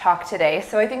talk today,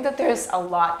 so I think that there's a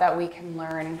lot that we can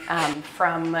learn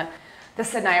from the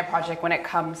Sydney project when it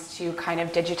comes to kind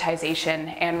of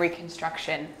digitization and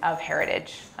reconstruction of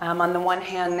heritage. On the one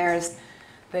hand, there's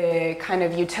the kind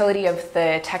of utility of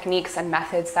the techniques and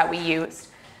methods that we used,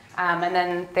 and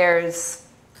then there's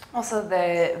also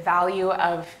the value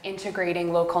of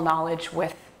integrating local knowledge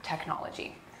with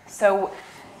technology. So,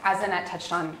 as Annette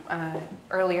touched on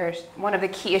earlier, one of the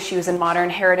key issues in modern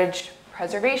heritage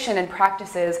preservation and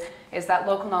practices is that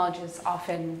local knowledge is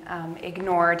often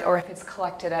ignored, or if it's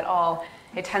collected at all,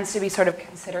 it tends to be sort of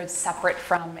considered separate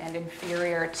from and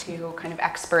inferior to kind of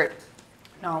expert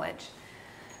knowledge.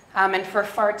 And for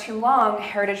far too long,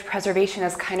 heritage preservation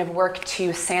has kind of worked to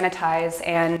sanitize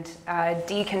and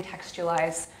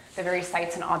decontextualize the very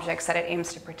sites and objects that it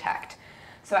aims to protect.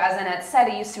 So as Annette said,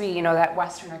 it used to be, that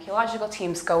Western archaeological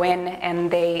teams go in and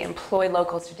they employ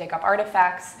locals to dig up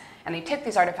artifacts, and they take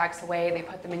these artifacts away, they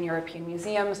put them in European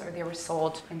museums, or they were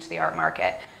sold into the art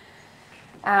market.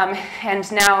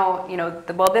 And now,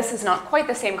 while this is not quite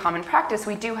the same common practice,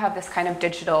 we do have this kind of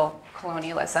digital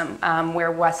colonialism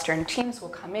where Western teams will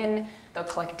come in, they'll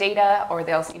collect data, or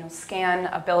they'll scan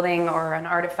a building or an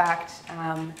artifact,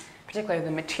 particularly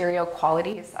the material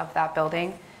qualities of that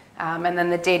building. And then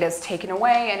the data is taken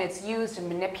away and it's used and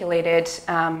manipulated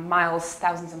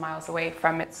thousands of miles away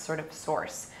from its sort of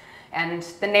source. And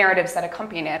the narratives that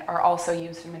accompany it are also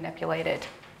used and manipulated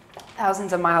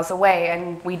thousands of miles away,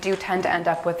 and we do tend to end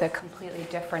up with a completely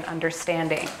different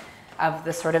understanding of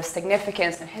the sort of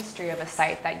significance and history of a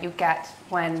site that you get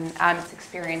when it's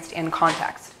experienced in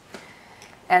context.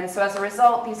 And so as a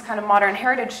result, these kind of modern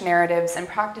heritage narratives and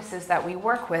practices that we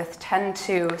work with tend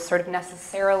to sort of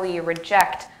necessarily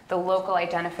reject the local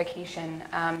identification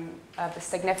of the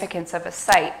significance of a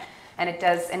site, and it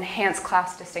does enhance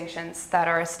class distinctions that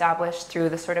are established through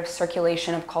the sort of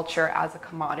circulation of culture as a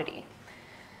commodity.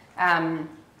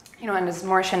 You know, and as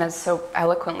Mortian has so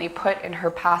eloquently put in her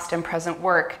past and present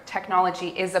work, technology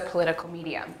is a political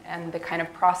medium, and the kind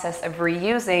of process of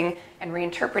reusing and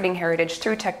reinterpreting heritage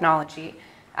through technology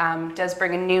does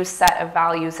bring a new set of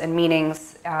values and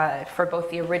meanings for both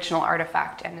the original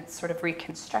artifact and its sort of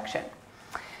reconstruction.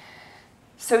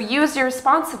 So used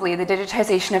irresponsibly, the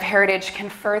digitization of heritage can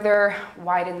further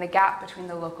widen the gap between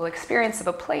the local experience of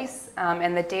a place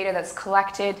and the data that's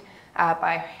collected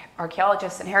by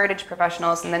archaeologists and heritage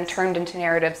professionals and then turned into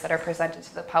narratives that are presented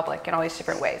to the public in all these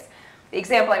different ways. The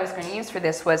example I was going to use for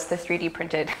this was the 3D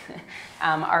printed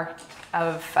art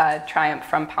of Triumph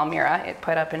from Palmyra. It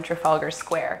put up in Trafalgar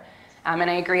Square. And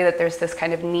I agree that there's this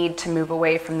kind of need to move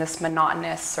away from this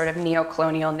monotonous sort of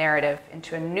neo-colonial narrative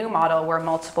into a new model where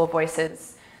multiple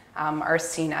voices are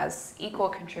seen as equal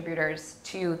contributors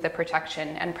to the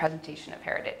protection and presentation of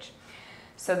heritage.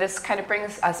 So this kind of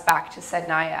brings us back to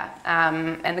Sednaya.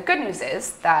 And the good news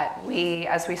is that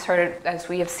as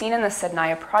we have seen in the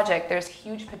Sednaya project, there's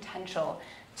huge potential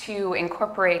to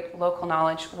incorporate local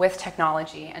knowledge with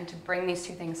technology and to bring these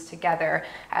two things together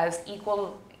as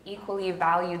equally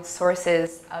valued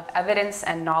sources of evidence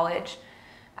and knowledge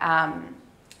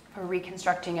for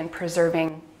reconstructing and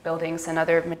preserving buildings and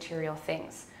other material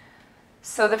things.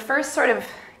 So the first sort of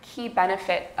key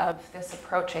benefit of this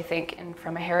approach, I think,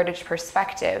 from a heritage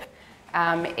perspective,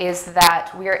 is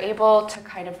that we are able to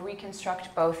kind of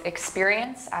reconstruct both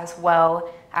experience as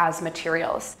well as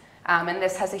materials. And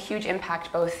this has a huge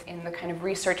impact both in the kind of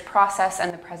research process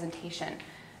and the presentation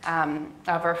of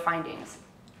our findings.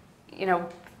 You know,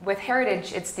 with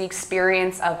heritage, it's the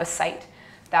experience of a site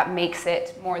that makes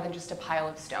it more than just a pile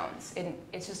of stones.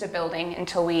 It's just a building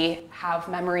until we have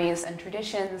memories and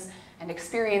traditions and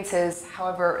experiences,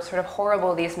 however sort of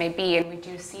horrible these may be. And we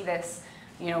do see this,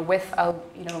 you know, with a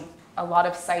lot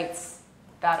of sites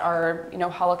that are, you know,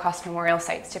 Holocaust memorial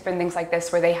sites, different things like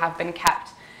this where they have been kept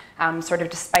sort of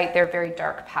despite their very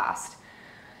dark past.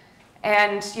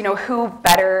 And, you know, who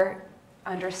better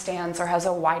understands or has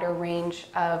a wider range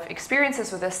of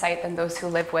experiences with this site than those who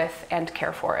live with and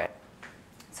care for it.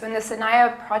 So in the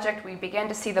Sednaya project, we began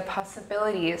to see the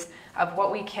possibilities of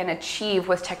what we can achieve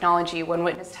with technology when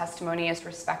witness testimony is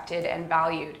respected and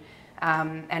valued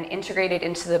and integrated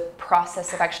into the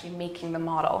process of actually making the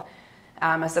model,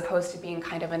 as opposed to being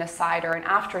kind of an aside or an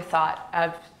afterthought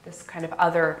of this kind of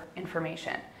other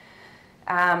information.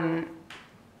 And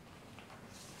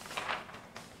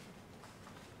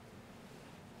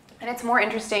it's more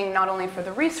interesting not only for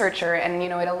the researcher, and, you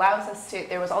know, it allows us to,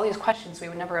 there was all these questions we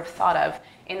would never have thought of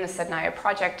in the Sednaya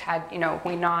project had, you know,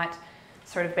 we not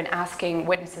sort of been asking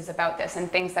witnesses about this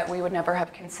and things that we would never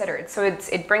have considered. So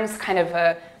it brings kind of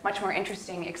a much more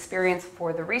interesting experience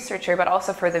for the researcher, but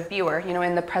also for the viewer. You know,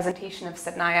 in the presentation of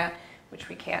Sednaya, which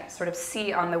we can't sort of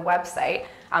see on the website,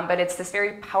 but it's this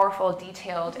very powerful,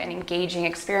 detailed, and engaging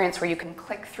experience where you can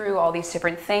click through all these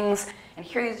different things and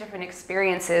hear these different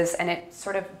experiences, and it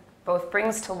sort of both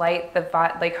brings to light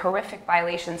the horrific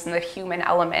violations in the human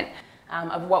element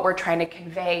of what we're trying to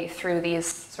convey through these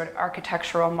sort of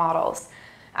architectural models.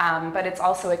 But it's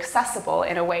also accessible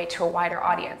in a way to a wider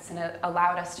audience, and it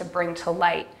allowed us to bring to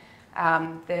light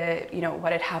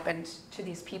what had happened to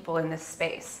these people in this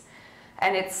space.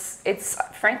 And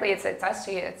frankly,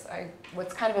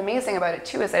 what's kind of amazing about it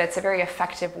too is that it's a very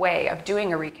effective way of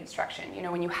doing a reconstruction. You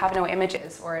know, when you have no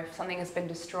images, or if something has been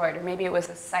destroyed, or maybe it was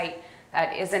a site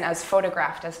that isn't as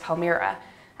photographed as Palmyra,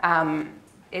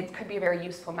 it could be a very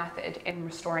useful method in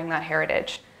restoring that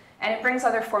heritage. And it brings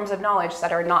other forms of knowledge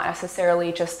that are not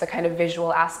necessarily just the kind of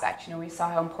visual aspect. You know, we saw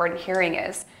how important hearing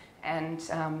is, and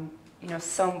you know,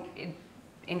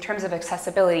 in terms of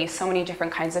accessibility, so many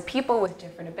different kinds of people with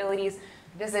different abilities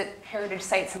visit heritage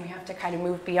sites, and we have to kind of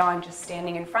move beyond just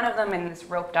standing in front of them in this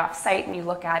roped off site, and you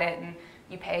look at it and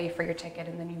you pay for your ticket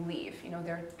and then you leave. You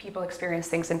know, people experience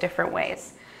things in different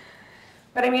ways.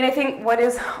 But I mean, I think what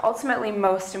is ultimately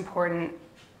most important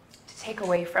to take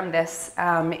away from this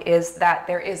is that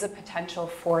there is a potential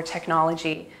for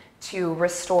technology to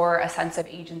restore a sense of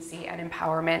agency and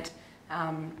empowerment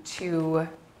to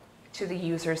the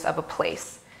users of a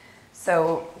place.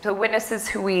 So the witnesses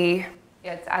who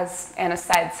as Anna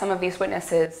said, some of these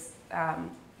witnesses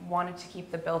wanted to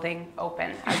keep the building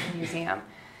open as a museum.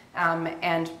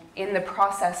 And in the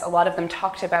process, a lot of them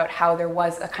talked about how there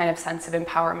was a kind of sense of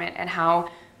empowerment and how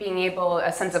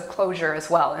a sense of closure as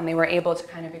well. And they were able to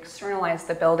kind of externalize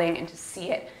the building and to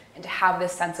see it and to have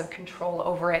this sense of control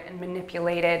over it and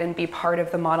manipulate it and be part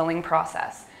of the modeling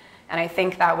process. And I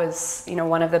think that was,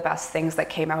 one of the best things that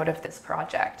came out of this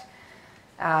project.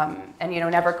 And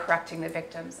never correcting the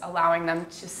victims, allowing them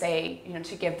to say,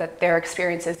 to give their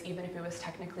experiences, even if it was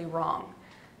technically wrong,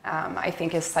 I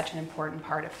think is such an important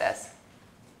part of this.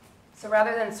 So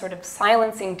rather than sort of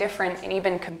silencing different and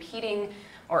even competing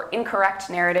or incorrect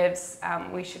narratives,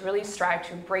 we should really strive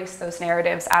to embrace those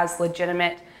narratives as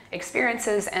legitimate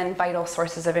experiences and vital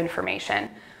sources of information.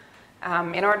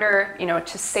 In order,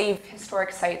 to save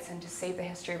historic sites and to save the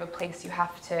history of a place, we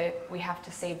have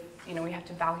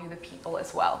to value the people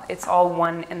as well. It's all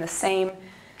one and the same.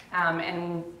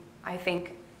 And I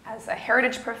think as a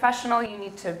heritage professional, you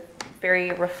need to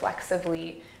very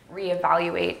reflexively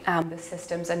reevaluate the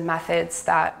systems and methods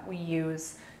that we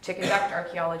use to conduct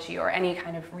archaeology or any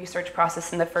kind of research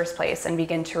process in the first place, and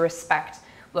begin to respect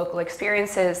local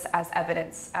experiences as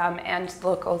evidence and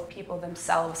local people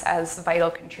themselves as vital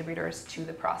contributors to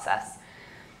the process,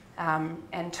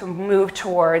 and to move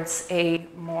towards a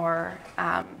more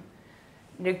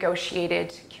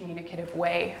negotiated, communicative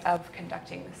way of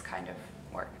conducting this kind of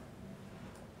work.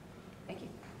 Thank you.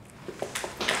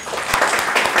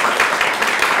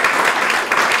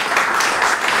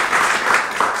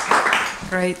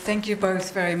 Great, thank you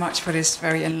both very much for this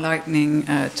very enlightening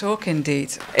talk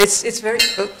indeed. It's very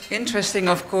interesting,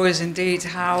 of course, indeed,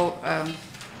 how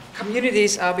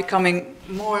communities are becoming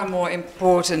more and more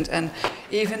important, and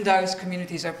even those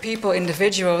communities are people,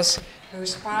 individuals,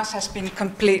 whose past has been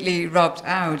completely rubbed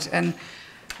out, and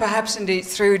perhaps indeed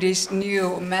through these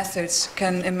new methods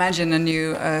can imagine a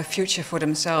new future for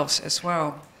themselves as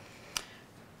well.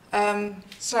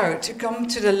 So, to come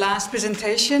to the last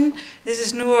presentation, this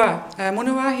is Noor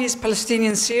Munawar. He's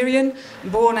Palestinian-Syrian,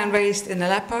 born and raised in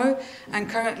Aleppo, and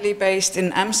currently based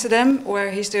in Amsterdam,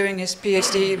 where he's doing his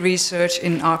PhD research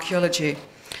in archaeology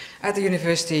at the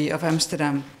University of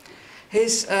Amsterdam.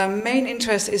 His main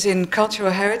interest is in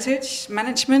cultural heritage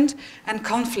management and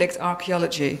conflict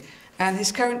archaeology, and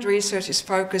his current research is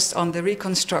focused on the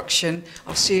reconstruction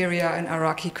of Syria and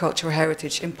Iraqi cultural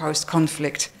heritage in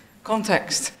post-conflict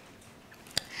context.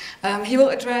 He will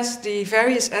address the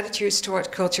various attitudes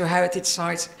toward cultural heritage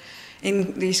sites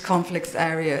in these conflict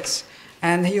areas,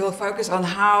 and he will focus on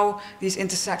how these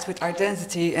intersect with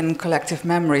identity and collective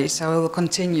memory. So we will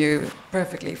continue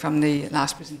perfectly from the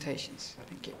last presentations.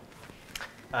 Thank you.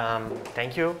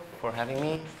 Thank you for having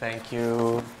me. Thank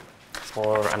you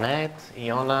for Annette,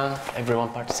 Iona, everyone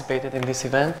participated in this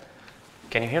event.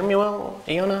 Can you hear me well,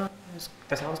 Iona?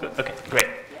 That sounds good. Okay, great.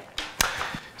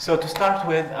 So to start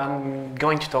with, I'm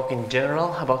going to talk in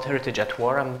general about heritage at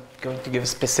war. I'm going to give a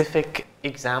specific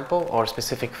example or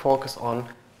specific focus on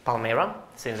Palmyra,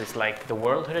 since it's like the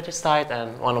World Heritage Site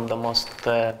and one of the most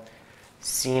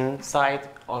seen sites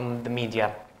on the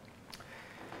media.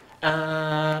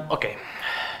 Okay,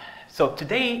 so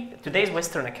today's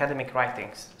Western academic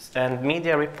writings and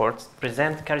media reports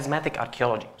present charismatic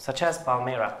archaeology, such as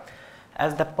Palmyra,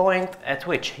 as the point at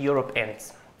which Europe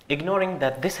ends, ignoring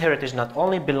that this heritage not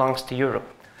only belongs to Europe,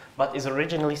 but is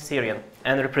originally Syrian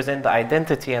and represents the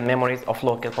identity and memories of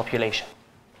local population.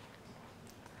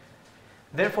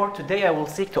 Therefore, today I will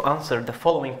seek to answer the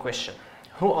following question: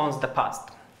 who owns the past?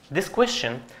 This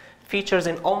question features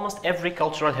in almost every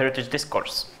cultural heritage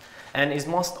discourse and is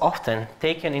most often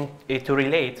taken to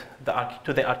relate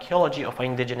to the archaeology of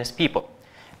indigenous people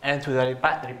and to the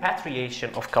repatriation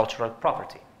of cultural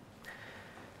property.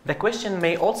 The question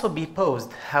may also be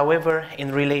posed, however,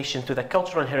 in relation to the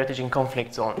cultural heritage in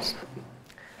conflict zones.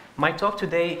 My talk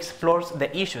today explores the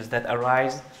issues that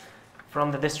arise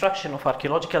from the destruction of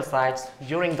archaeological sites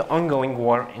during the ongoing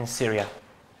war in Syria.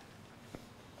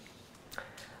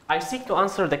 I seek to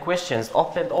answer the questions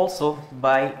opened also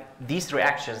by these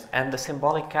reactions and the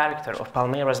symbolic character of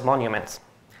Palmyra's monuments.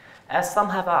 As some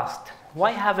have asked,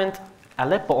 why haven't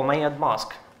Aleppo Umayyad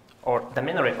Mosque, or the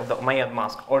minaret of the Umayyad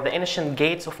Mosque, or the ancient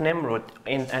gates of Nimrud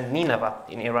and Nineveh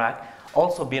in Iraq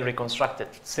also been reconstructed,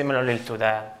 similarly to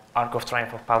the Arc of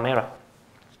Triumph of Palmyra?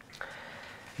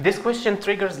 This question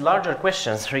triggers larger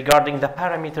questions regarding the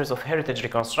parameters of heritage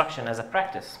reconstruction as a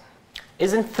practice.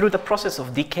 Isn't through the process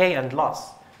of decay and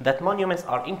loss that monuments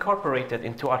are incorporated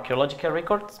into archaeological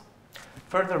records?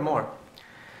 Furthermore,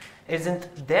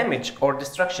 Isn't damage or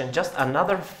destruction just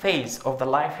another phase of the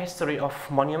life history of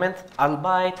monument,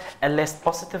 albeit a less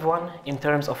positive one in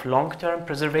terms of long-term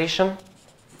preservation?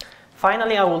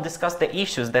 Finally, I will discuss the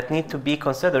issues that need to be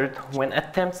considered when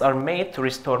attempts are made to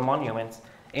restore monuments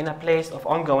in a place of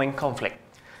ongoing conflict,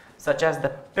 such as the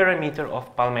perimeter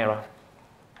of Palmyra.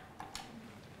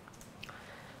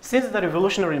 Since the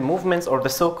revolutionary movements or the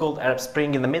so-called Arab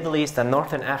Spring in the Middle East and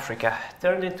Northern Africa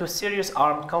turned into serious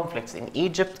armed conflicts in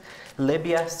Egypt,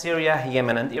 Libya, Syria,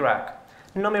 Yemen, and Iraq,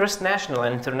 numerous national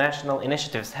and international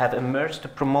initiatives have emerged to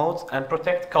promote and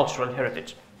protect cultural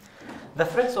heritage. The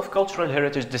threats of cultural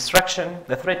heritage destruction,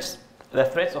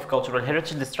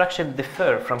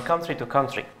 differ from country to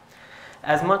country,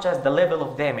 as much as the level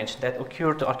of damage that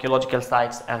occur to archaeological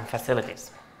sites and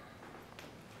facilities.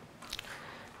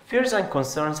 Fears and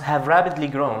concerns have rapidly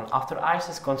grown after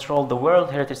ISIS controlled the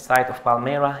World Heritage Site of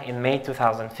Palmyra in May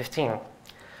 2015.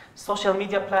 Social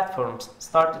media platforms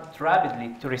started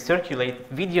rapidly to recirculate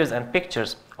videos and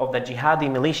pictures of the jihadi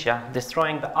militia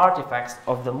destroying the artifacts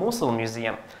of the Mosul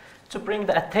Museum to bring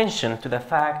the attention to the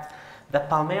fact that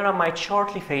Palmyra might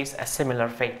shortly face a similar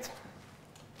fate.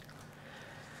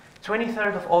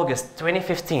 23rd of August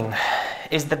 2015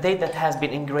 is the date that has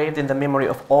been engraved in the memory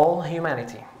of all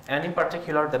humanity, and in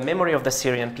particular the memory of the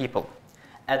Syrian people.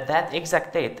 At that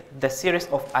exact date, the series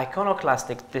of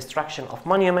iconoclastic destruction of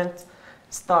monuments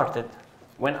started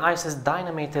when ISIS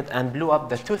dynamited and blew up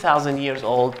the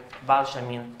 2,000-year-old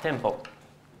Baal-Shamin temple.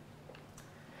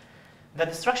 The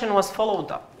destruction was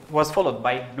followed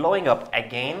by blowing up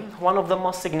again one of the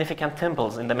most significant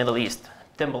temples in the Middle East,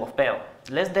 Temple of Baal.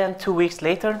 Less than 2 weeks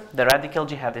later, the radical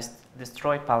jihadists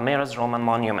destroyed Palmyra's Roman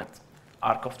monument,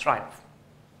 Arc of Triumph.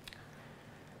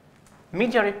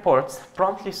 Media reports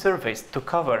promptly surfaced to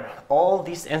cover all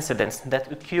these incidents that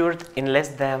occurred in less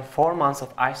than 4 months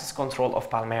of ISIS control of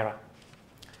Palmyra,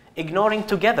 ignoring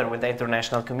together with the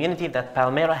international community that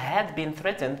Palmyra had been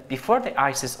threatened before the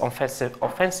ISIS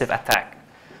offensive attack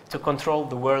to control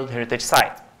the World Heritage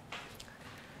Site.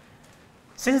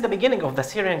 Since the beginning of the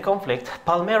Syrian conflict,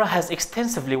 Palmyra has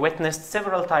extensively witnessed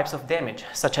several types of damage,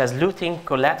 such as looting,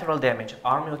 collateral damage,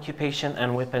 army occupation,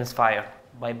 and weapons fire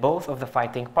by both of the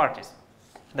fighting parties,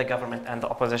 the government and the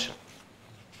opposition.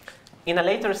 In a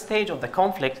later stage of the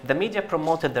conflict, the media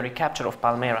promoted the recapture of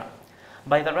Palmyra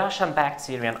by the Russian-backed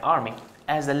Syrian army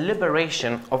as a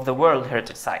liberation of the World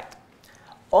Heritage Site.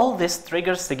 All this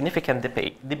triggers significant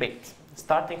debate,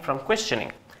 starting from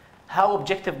questioning how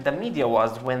objective the media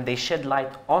was when they shed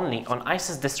light only on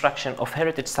ISIS destruction of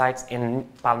heritage sites in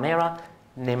Palmyra,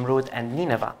 Nimrud, and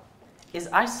Nineveh. Is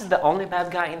ISIS the only bad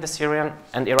guy in the Syrian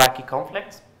and Iraqi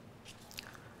conflicts?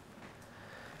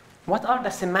 What are the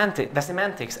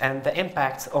semantics and the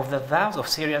impacts of the vows of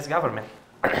Syria's government?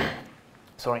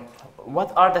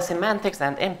 What are the semantics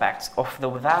and impacts of the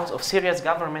vows of Syria's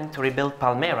government to rebuild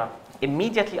Palmyra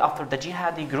immediately after the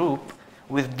jihadi group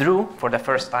withdrew for the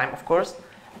first time, of course,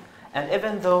 and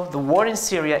even though the war in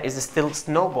Syria is still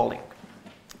snowballing?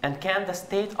 And can the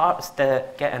state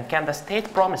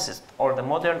promises or the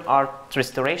modern art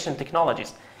restoration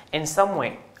technologies in some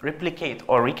way replicate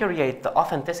or recreate the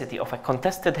authenticity of a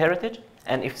contested heritage?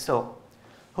 And if so,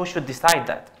 who should decide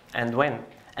that and when?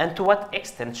 And to what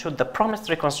extent should the promised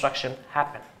reconstruction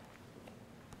happen?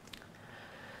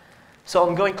 So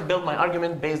I'm going to build my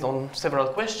argument based on several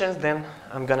questions, then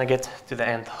I'm going to get to the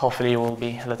end. Hopefully you will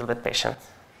be a little bit patient.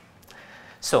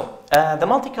 So, the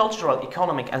multicultural,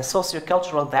 economic, and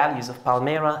socio-cultural values of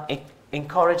Palmyra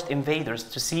encouraged invaders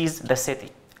to seize the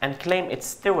city and claim its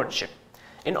stewardship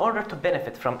in order to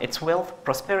benefit from its wealth,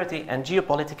 prosperity, and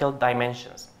geopolitical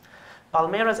dimensions.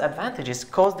 Palmyra's advantages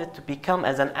caused it to become,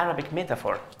 as an Arabic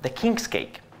metaphor, the king's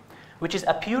cake, which is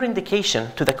a pure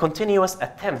indication to the continuous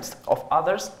attempts of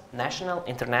others, national,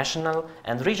 international,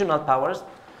 and regional powers,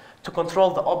 to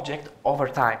control the object over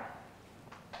time.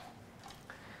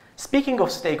 Speaking of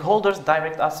stakeholders,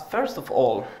 direct us first of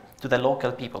all to the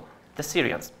local people, the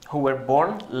Syrians, who were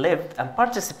born, lived, and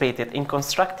participated in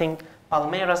constructing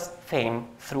Palmyra's fame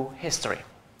through history.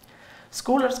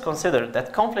 Scholars consider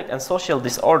that conflict and social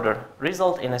disorder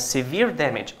result in a severe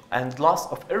damage and loss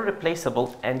of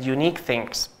irreplaceable and unique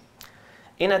things,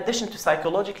 in addition to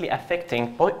psychologically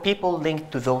affecting people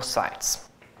linked to those sites.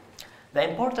 The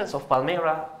importance of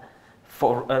Palmyra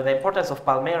for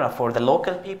the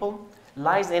local people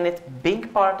lies in it being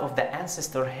part of the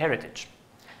ancestor heritage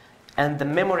and the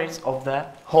memories of the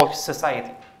whole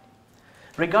society,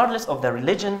 regardless of the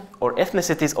religion or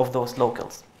ethnicities of those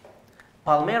locals.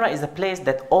 Palmyra is a place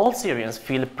that all Syrians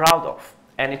feel proud of,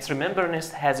 and its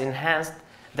remembrance has enhanced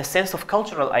the sense of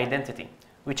cultural identity,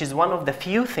 which is one of the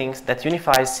few things that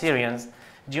unifies Syrians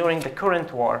during the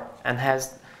current war and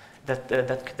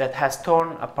that has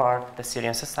torn apart the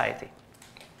Syrian society.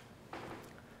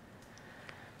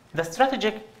 The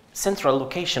strategic central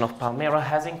location of Palmyra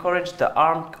has encouraged the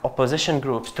armed opposition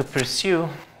groups to pursue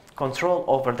control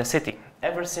over the city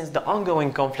ever since the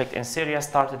ongoing conflict in Syria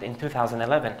started in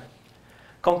 2011.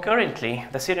 Concurrently,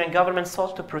 the Syrian government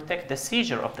sought to protect the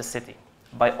seizure of the city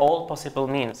by all possible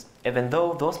means, even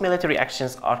though those military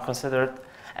actions are considered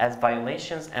as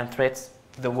violations and threats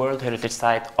to the World Heritage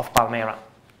Site of Palmyra.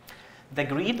 The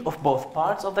greed of both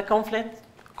parts of the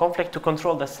conflict to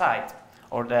control the site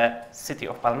or the city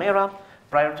of Palmyra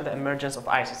prior to the emergence of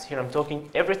ISIS. Here I'm talking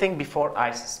everything before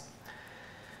ISIS.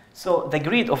 So the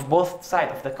greed of both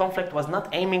sides of the conflict was not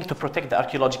aiming to protect the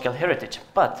archaeological heritage,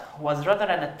 but was rather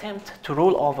an attempt to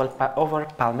rule over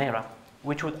Palmyra,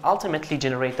 which would ultimately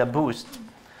generate a boost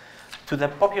to the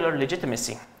popular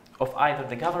legitimacy of either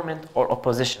the government or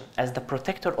opposition as the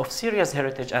protector of Syria's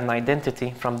heritage and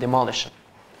identity from demolition.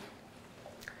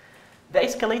 The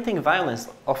escalating violence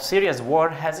of Syria's war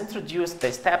has introduced the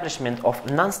establishment of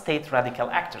non-state radical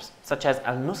actors, such as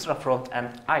Al-Nusra Front and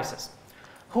ISIS,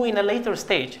 who in a later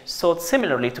stage sought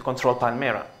similarly to control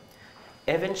Palmyra.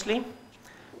 Eventually,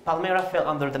 Palmyra fell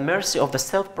under the mercy of the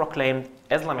self-proclaimed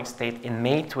Islamic State in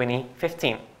May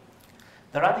 2015.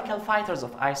 The radical fighters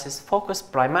of ISIS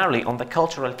focused primarily on the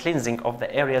cultural cleansing of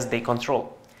the areas they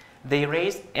control. They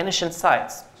razed ancient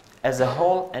sites as a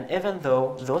whole, and even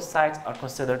though those sites are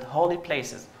considered holy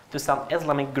places to some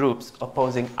Islamic groups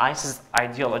opposing ISIS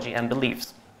ideology and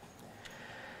beliefs.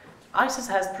 ISIS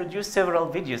has produced several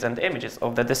videos and images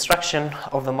of the destruction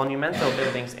of the monumental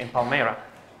buildings in Palmyra,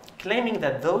 claiming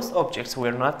that those objects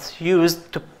were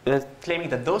used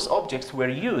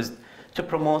to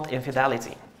promote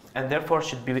infidelity and therefore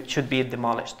should be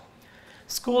demolished.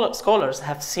 Scholars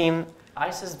have seen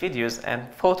ISIS videos and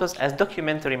photos as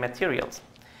documentary materials,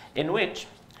 in which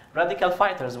radical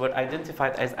fighters were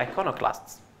identified as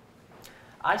iconoclasts.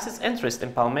 ISIS' interest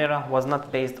in Palmyra was not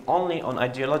based only on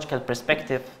ideological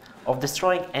perspective of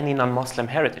destroying any non-Muslim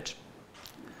heritage.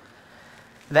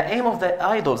 The aim of the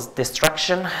idols'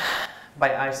 destruction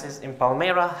by ISIS in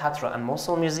Palmyra, Hatra, and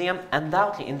Mosul Museum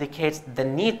undoubtedly indicates the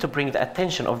need to bring the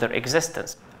attention of their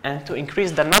existence and to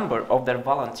increase the number of their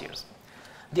volunteers.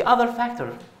 The other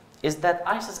factor is that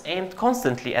ISIS aimed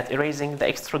constantly at erasing the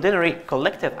extraordinary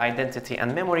collective identity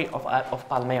and memory of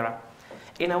Palmyra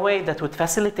in a way that would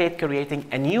facilitate creating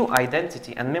a new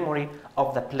identity and memory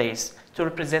of the place to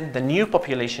represent the new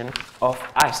population of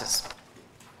ISIS.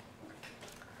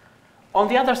 On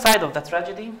the other side of the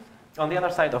tragedy, on the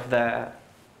other side of the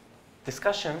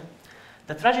discussion,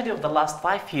 the tragedy of the last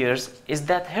 5 years is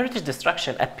that heritage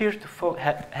destruction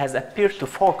has appeared to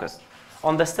focus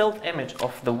on the self-image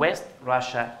of the West,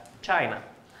 Russia, China,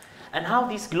 and how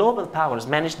these global powers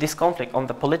manage this conflict on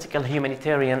the political,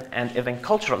 humanitarian, and even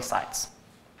cultural sides.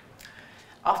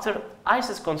 After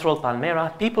ISIS controlled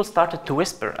Palmyra, people started to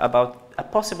whisper about a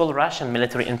possible Russian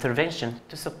military intervention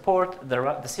to support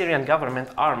the Syrian government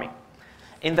army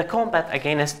in the combat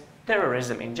against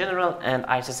terrorism in general and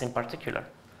ISIS in particular.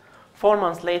 4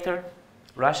 months later,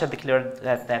 Russia declared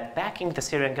that backing the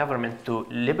Syrian government to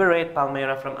liberate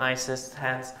Palmyra from ISIS'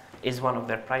 hands is one of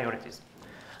their priorities.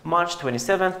 March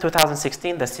 27,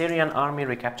 2016, the Syrian army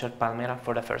recaptured Palmyra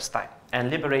for the first time and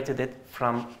liberated it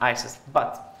from ISIS.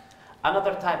 But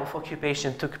another type of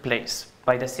occupation took place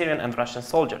by the Syrian and Russian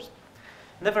soldiers.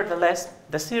 Nevertheless,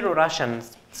 the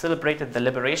Syro-Russians celebrated the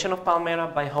liberation of Palmyra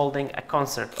by holding a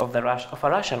concert of a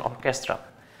Russian orchestra.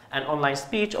 An online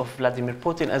speech of Vladimir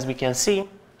Putin, as we can see,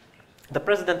 the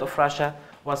president of Russia,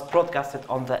 was broadcasted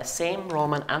on the same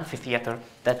Roman amphitheater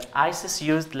that ISIS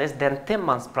used less than 10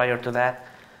 months prior to that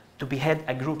to behead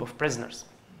a group of prisoners.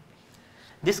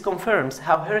 This confirms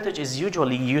how heritage is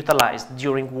usually utilized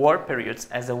during war periods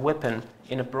as a weapon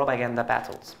in propaganda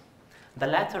battles. The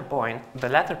latter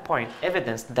point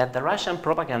evidenced that the Russian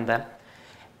propaganda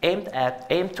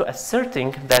aimed to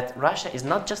asserting that Russia is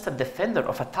not just a defender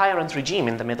of a tyrant regime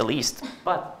in the Middle East,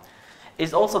 but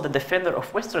is also the defender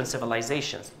of Western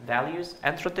civilizations, values,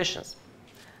 and traditions.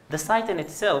 The site in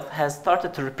itself has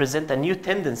started to represent a new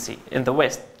tendency in the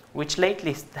West, which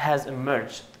lately has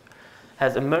emerged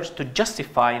to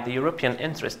justify the European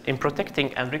interest in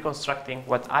protecting and reconstructing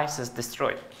what ISIS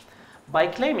destroyed, by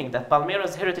claiming that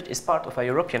Palmyra's heritage is part of a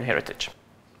European heritage.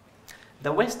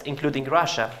 The West, including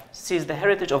Russia, sees the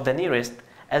heritage of the Near East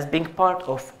as being part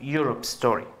of Europe's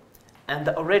story and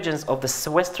the origins of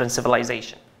the Western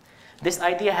civilization. This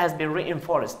idea has been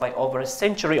reinforced by over a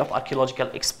century of archaeological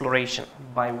exploration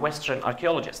by Western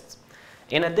archaeologists,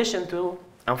 in addition to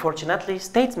Unfortunately,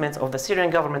 statements of the Syrian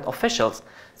government officials,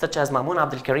 such as Mamoun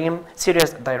Abdel Karim,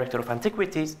 Syria's director of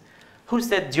antiquities, who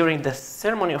said during the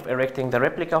ceremony of erecting the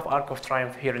replica of Arc of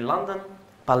Triumph here in London,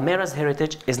 Palmyra's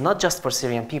heritage is not just for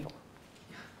Syrian people.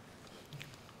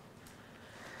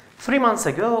 3 months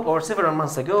ago, or several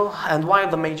months ago, and while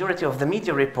the majority of the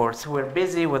media reports were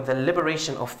busy with the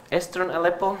liberation of eastern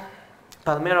Aleppo,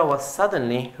 Palmyra was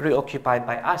suddenly reoccupied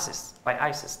by ISIS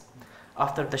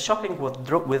after the shocking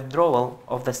withdrawal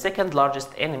of the second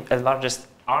largest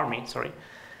army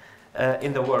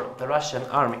in the world, the Russian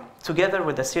army, together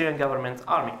with the Syrian government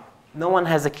army. No one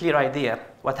has a clear idea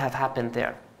what had happened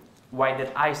there. Why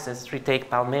did ISIS retake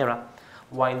Palmyra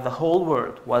while the whole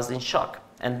world was in shock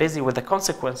and busy with the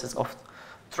consequences of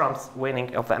Trump's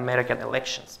winning of the American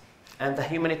elections? And the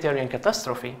humanitarian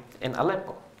catastrophe in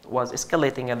Aleppo was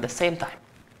escalating at the same time.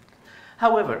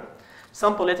 However,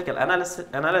 some political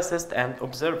analysts and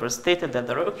observers stated that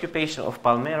the reoccupation of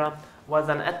Palmyra was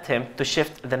an attempt to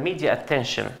shift the media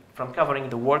attention from covering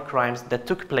the war crimes that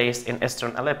took place in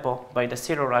eastern Aleppo by the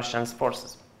Syro-Russian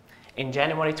forces. In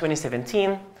January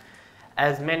 2017,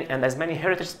 as many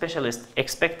heritage specialists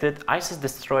expected, ISIS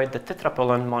destroyed the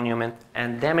Tetrapolon monument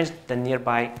and damaged the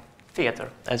nearby theater,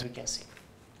 as we can see.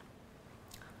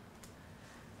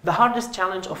 The hardest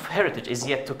challenge of heritage is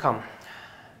yet to come,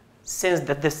 since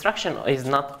the destruction is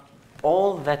not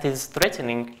all that is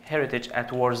threatening heritage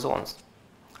at war zones.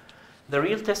 The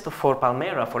real test for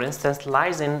Palmyra, for instance,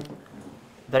 lies in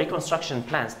the reconstruction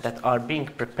plans that are being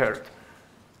prepared.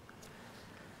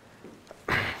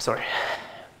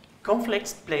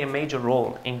 Conflicts play a major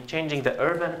role in changing the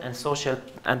urban and social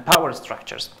and power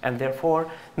structures, and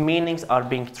therefore meanings are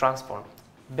being transformed.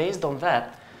 Based on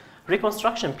that,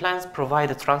 reconstruction plans provide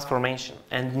a transformation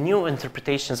and new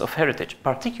interpretations of heritage,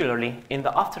 particularly in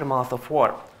the aftermath of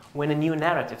war, when new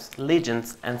narratives,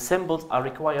 legends, and symbols are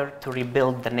required to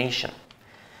rebuild the nation.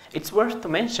 It's worth to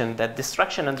mention that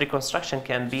destruction and reconstruction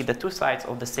can be the two sides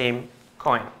of the same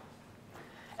coin,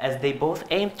 as they both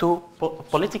aim to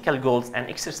political goals and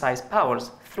exercise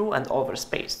powers through and over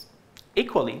space.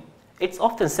 Equally, it's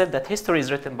often said that history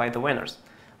is written by the winners.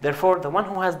 Therefore, the one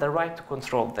who has the right to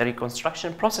control the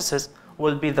reconstruction processes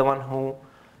will be the one who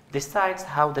decides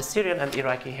how the Syrian and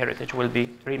Iraqi heritage will be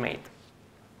remade.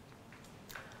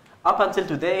 Up until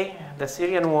today, the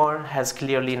Syrian war has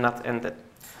clearly not ended,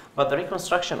 but the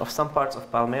reconstruction of some parts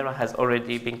of Palmyra has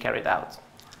already been carried out.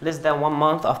 Less than 1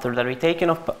 month after the retaking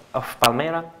of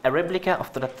Palmyra, a replica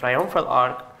of the triumphal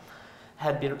arch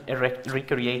had been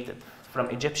recreated from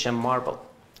Egyptian marble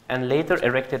and later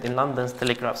erected in London's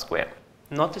Telegraph Square.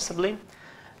 Noticeably,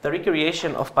 the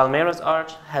recreation of Palmyra's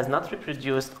arch has not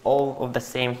reproduced all of the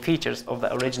same features of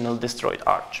the original destroyed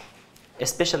arch,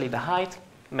 especially the height,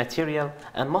 material,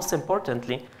 and most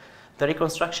importantly, the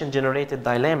reconstruction generated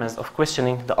dilemmas of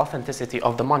questioning the authenticity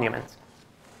of the monument.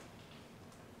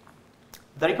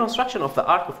 The reconstruction of the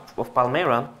Ark of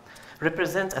Palmyra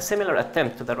represents a similar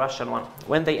attempt to the Russian one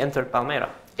when they entered Palmyra.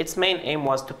 Its main aim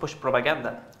was to push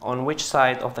propaganda on which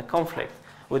side of the conflict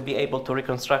would be able to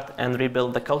reconstruct and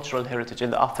rebuild the cultural heritage in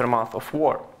the aftermath of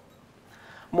war.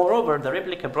 Moreover, the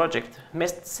replica project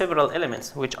missed several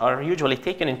elements which are usually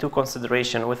taken into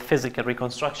consideration with physical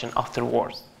reconstruction after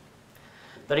wars.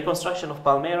 The reconstruction of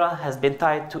Palmyra has been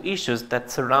tied to issues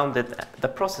that surrounded the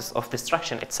process of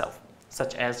destruction itself,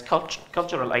 such as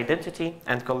cultural identity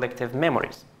and collective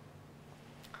memories.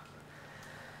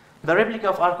 The replica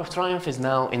of Arc of Triumph is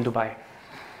now in Dubai.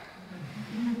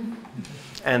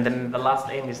 And then the last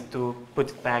aim is to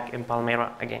put it back in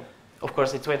Palmyra again. Of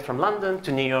course, it went from London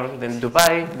to New York, then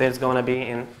Dubai, there's going to be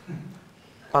in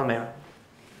Palmyra.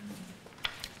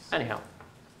 Anyhow.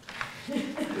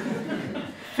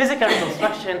 Physical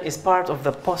reconstruction is part of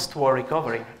the post-war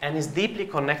recovery and is deeply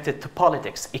connected to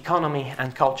politics, economy,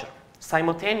 and culture.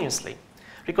 Simultaneously,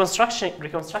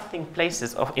 reconstructing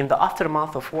places in the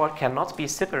aftermath of war cannot be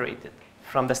separated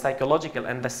from the psychological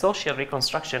and the social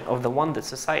reconstruction of the wounded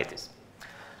societies.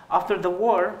 After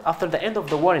the end of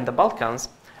the war in the Balkans,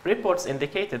 reports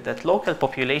indicated that local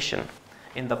population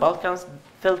in the Balkans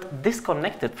felt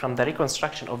disconnected from the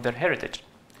reconstruction of their heritage,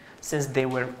 since they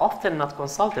were often not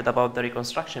consulted about the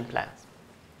reconstruction plans.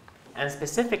 And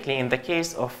specifically in the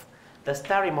case of the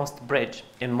Stari Most Bridge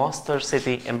in Mostar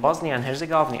city in Bosnia and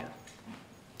Herzegovina.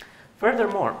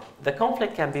 Furthermore, the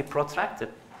conflict can be protracted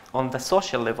on the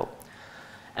social level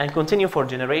and continue for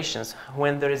generations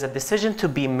when there is a decision to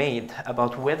be made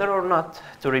about whether or not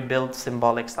to rebuild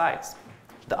symbolic sites.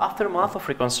 The aftermath of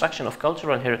reconstruction of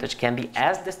cultural heritage can be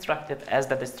as destructive as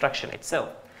the destruction itself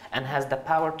and has the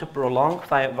power to prolong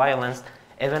violence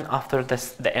even after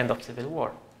the end of civil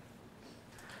war.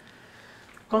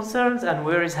 Concerns and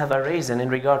worries have arisen in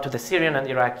regard to the Syrian and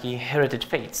Iraqi heritage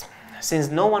fates, since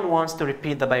no one wants to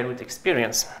repeat the Beirut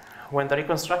experience, when the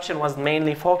reconstruction was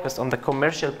mainly focused on the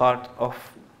commercial part of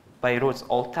Beirut's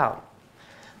old town.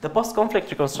 The post-conflict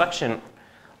reconstruction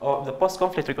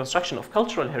of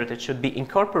cultural heritage should be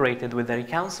incorporated with the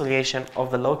reconciliation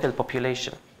of the local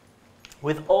population,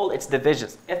 with all its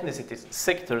divisions, ethnicities,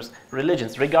 sectors,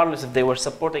 religions, regardless if they were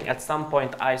supporting at some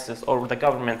point ISIS or the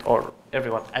government or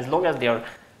everyone. As long as they are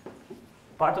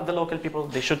part of the local people,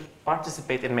 they should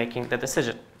participate in making the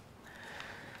decision.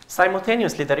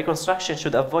 Simultaneously, the reconstruction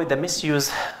should avoid the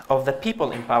misuse of the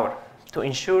people in power to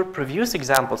ensure previous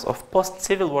examples of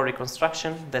post-Civil War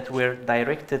reconstruction that were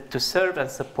directed to serve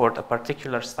and support a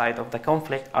particular side of the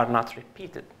conflict are not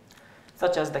repeated,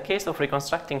 such as the case of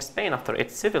reconstructing Spain after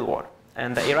its civil war,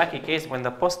 and the Iraqi case when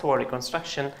the post-war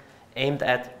reconstruction aimed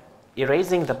at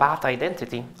erasing the Ba'ath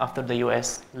identity after the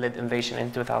US-led invasion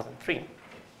in 2003.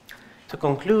 To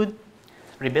conclude,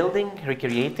 rebuilding,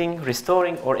 recreating,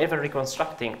 restoring, or even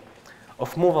reconstructing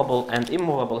of movable and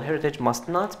immovable heritage must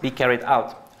not be carried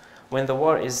out when the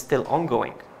war is still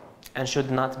ongoing and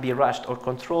should not be rushed or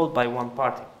controlled by one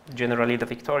party, generally the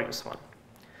victorious one.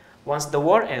 Once the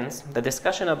war ends, the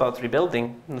discussion about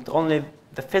rebuilding not only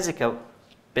the physical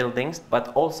buildings but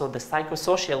also the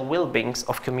psychosocial well-beings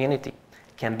of community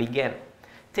can begin,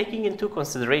 taking into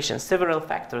consideration several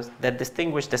factors that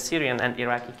distinguish the Syrian and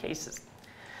Iraqi cases.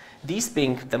 These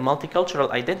being the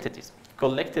multicultural identities,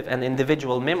 collective and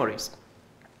individual memories,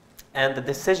 and the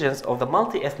decisions of the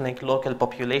multi-ethnic local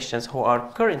populations who are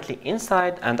currently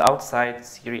inside and outside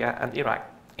Syria and Iraq.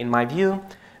 In my view,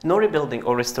 no rebuilding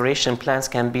or restoration plans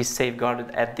can be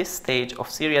safeguarded at this stage of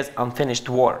Syria's unfinished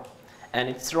war, and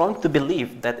it's wrong to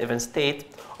believe that even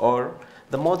state or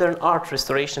the modern art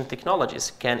restoration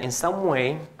technologies can in some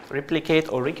way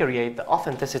replicate or recreate the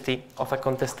authenticity of a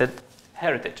contested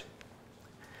heritage.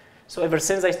 So ever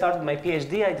since I started my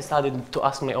PhD, I decided to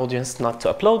ask my audience not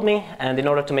to upload me, and in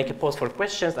order to make a pause for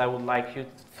questions, I would like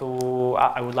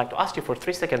to ask you for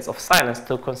 3 seconds of silence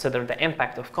to consider the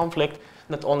impact of conflict,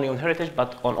 not only on heritage,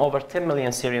 but on over 10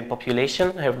 million Syrian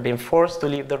population who have been forced to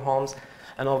leave their homes,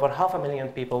 and over 500,000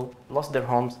 people lost their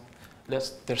homes,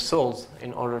 lost their souls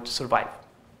in order to survive.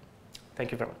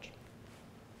 Thank you very much.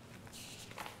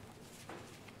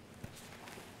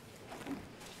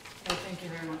 Thank you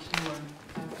very much, Noor,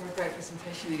 for a great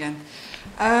presentation again.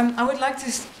 I would like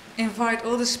to invite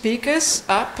all the speakers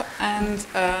up and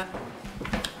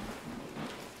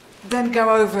then go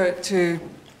over to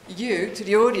you, to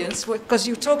the audience, because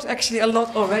you talked actually a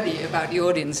lot already about the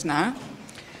audience now.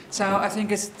 So I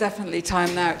think it's definitely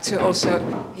time now to also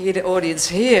hear the audience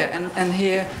here and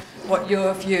hear what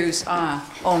your views are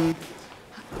on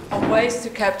ways to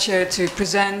capture, to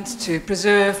present, to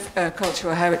preserve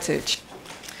cultural heritage.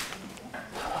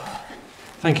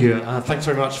 Thank you. Thanks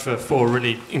very much for 4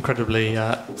 really incredibly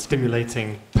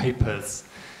stimulating papers.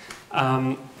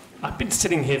 I've been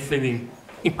sitting here feeling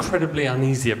incredibly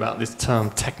uneasy about this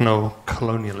term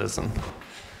techno-colonialism,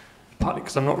 partly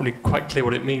because I'm not really quite clear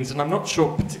what it means, and I'm not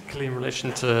sure, particularly in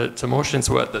relation to Mohsin's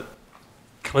work, that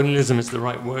colonialism is the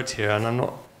right word here,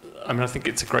 and I think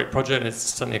it's a great project, and it's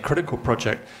certainly a critical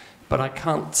project, but I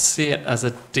can't see it as a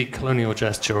decolonial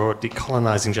gesture or a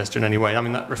decolonizing gesture in any way. I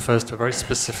mean, that refers to a very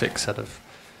specific set of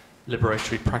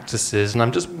liberatory practices, and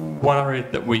I'm just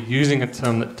worried that we're using a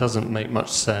term that doesn't make much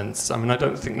sense. I mean, I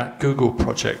don't think that Google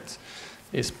project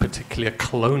is particularly a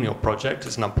colonial project.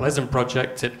 It's an unpleasant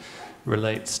project. It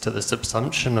relates to the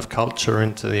subsumption of culture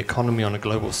into the economy on a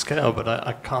global scale, but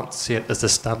I can't see it as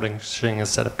establishing a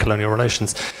set of colonial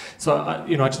relations. So, I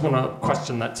just want to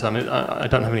question that term. I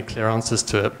don't have any clear answers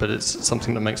to it, but it's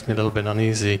something that makes me a little bit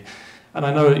uneasy. And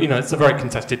I know, it's a very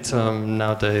contested term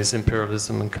nowadays,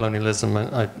 imperialism and colonialism.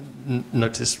 I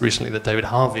noticed recently that David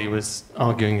Harvey was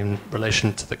arguing in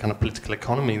relation to the kind of political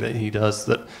economy that he does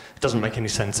that it doesn't make any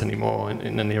sense anymore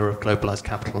in an era of globalized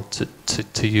capital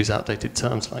to use outdated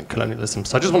terms like colonialism.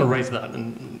 So I just want to raise that,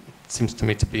 and it seems to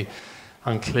me to be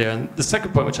unclear. And the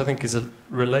second point, which I think is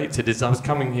related, is I was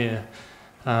coming here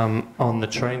on the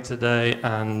train today,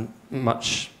 and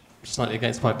slightly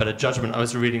against my better judgment, I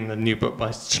was reading the new book by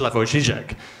Slavoj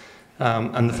Žižek.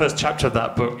 And the first chapter of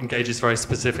that book engages very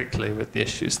specifically with the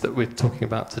issues that we're talking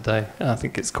about today. I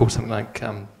think it's called something like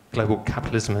Global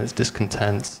Capitalism and Its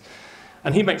Discontents.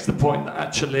 And he makes the point that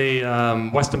actually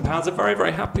Western powers are very,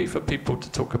 very happy for people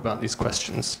to talk about these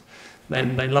questions.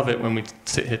 They love it when we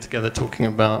sit here together talking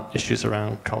about issues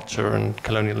around culture and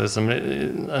colonialism.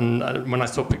 And when I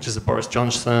saw pictures of Boris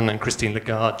Johnson and Christine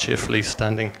Lagarde cheerfully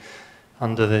standing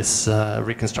under this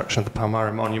reconstruction of the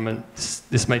Palmyra monument,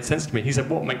 this made sense to me. He said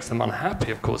what makes them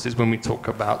unhappy, of course, is when we talk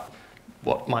about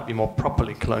what might be more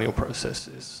properly colonial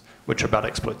processes, which are about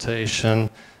exploitation,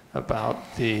 about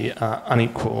the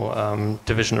unequal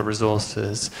division of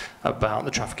resources, about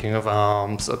the trafficking of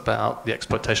arms, about the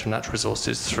exploitation of natural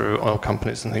resources through oil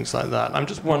companies and things like that. I'm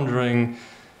just wondering,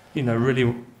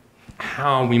 really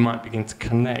how we might begin to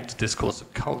connect discourse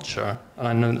of culture. And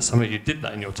I know that some of you did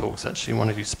that in your talks, actually. One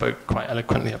of you spoke quite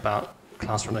eloquently about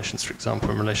class relations, for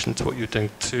example, in relation to what you're doing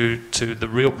to the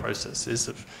real processes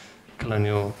of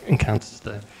colonial encounters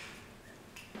today.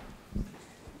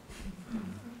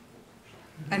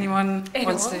 Anyone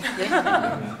wants to?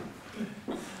 Yeah.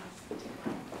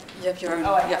 You have your own.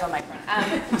 Oh, I have a microphone.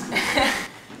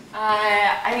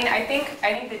 I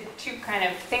think the two kind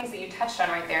of things that you touched on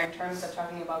right there in terms of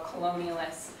talking about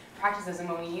colonialist practices, and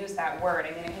when we use that word,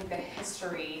 I think the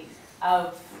history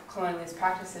of colonialist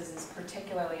practices is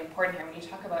particularly important here. When you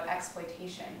talk about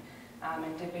exploitation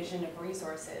and division of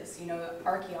resources,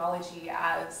 archaeology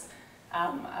as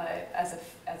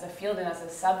a field and as a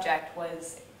subject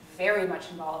was very much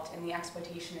involved in the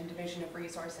exploitation and division of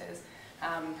resources,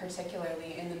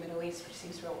 particularly in the Middle East, which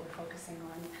seems to be what we're focusing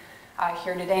on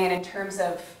here today. And in terms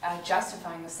of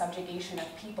justifying the subjugation of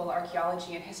people,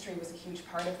 archaeology and history was a huge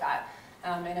part of that.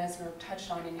 And as Nur touched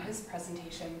on in his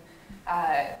presentation,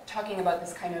 talking about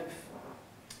this kind of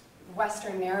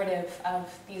Western narrative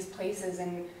of these places,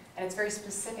 and it's very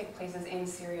specific places in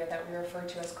Syria that we refer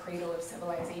to as cradle of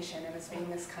civilization, and as being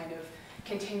this kind of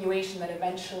continuation that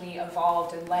eventually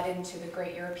evolved and led into the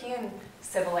great European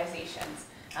civilizations,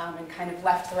 and kind of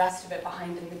left the rest of it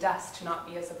behind in the dust to not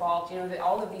be as evolved. That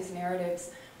all of these narratives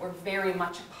were very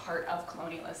much a part of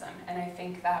colonialism, and I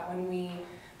think that when we,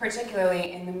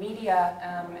 particularly in the media,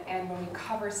 and when we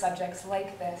cover subjects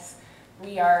like this,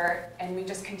 we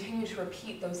just continue to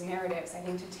repeat those narratives. I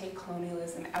think to take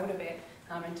colonialism out of it,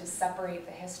 and to separate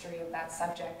the history of that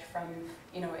subject from,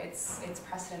 its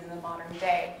precedent in the modern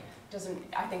day,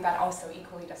 I think that also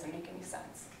equally doesn't make any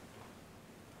sense.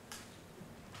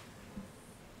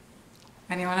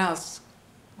 Anyone else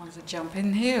want to jump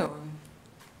in here?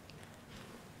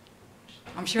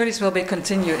 I'm sure this will be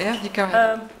continued. Yeah, you go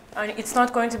ahead. It's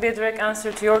not going to be a direct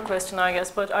answer to your question, I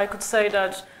guess, but I could say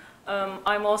that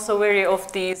I'm also wary of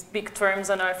these big terms,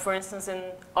 and for instance, in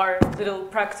our little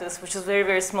practice, which is very,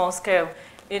 very small scale,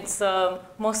 it's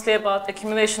mostly about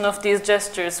accumulation of these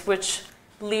gestures, which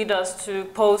lead us to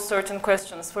pose certain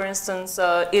questions. For instance,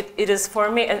 it is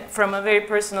for me, from a very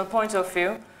personal point of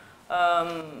view,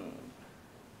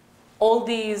 all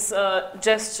these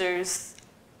gestures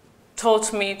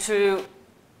taught me to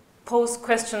pose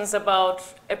questions about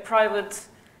a private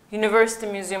university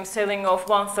museum selling off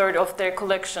 1/3 of their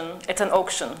collection at an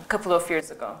auction a couple of years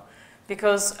ago.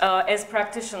 Because as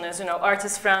practitioners,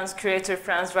 artist friends, creator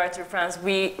friends, writer friends,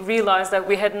 we realized that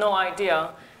we had no idea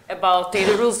about the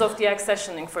rules of the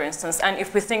accessioning, for instance. And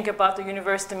if we think about the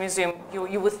university museum,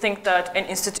 you would think that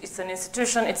it's an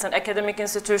institution, it's an academic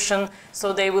institution,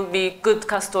 so they will be good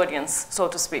custodians, so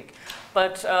to speak.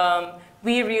 But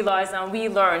we realized and we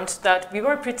learned that we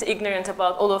were pretty ignorant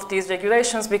about all of these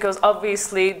regulations, because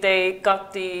obviously they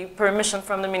got the permission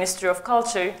from the Ministry of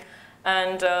Culture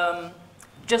and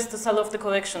just to sell off the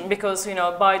collection, because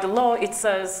by the law it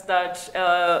says that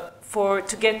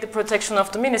to get the protection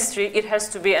of the ministry, it has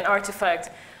to be an artifact.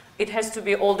 It has to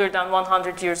be older than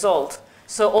 100 years old.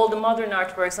 So all the modern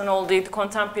artworks and all the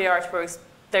contemporary artworks,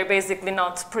 they're basically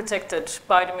not protected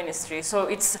by the ministry.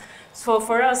 So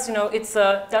for us,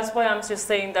 that's why I'm just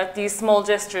saying that these small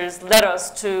gestures led us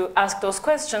to ask those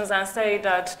questions and say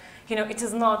that, it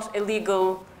is not a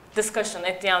legal discussion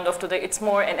at the end of the day. It's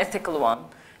more an ethical one.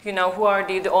 Who are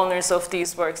the owners of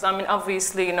these works? I mean,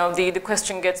 obviously, the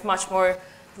question gets much more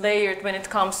layered when it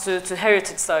comes to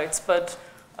heritage sites, but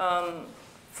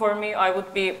for me, I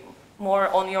would be more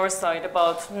on your side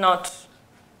about not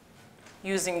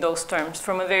using those terms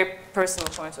from a very personal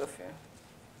point of view.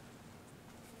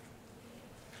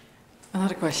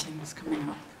 Another question is coming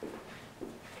up.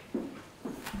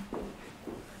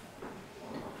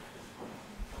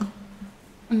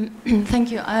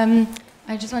 Thank you.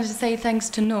 I just wanted to say thanks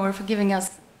to Nur for giving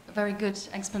us a very good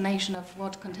explanation of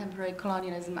what contemporary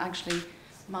colonialism actually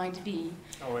might be.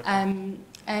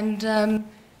 And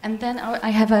then I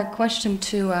have a question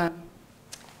to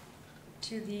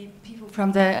the people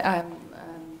from the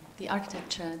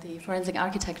architecture, the forensic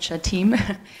architecture team,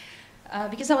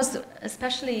 because I was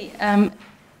especially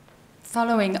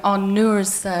following on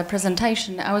Nur's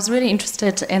presentation. I was really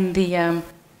interested in the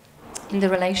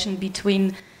relation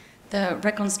between the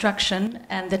reconstruction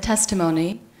and the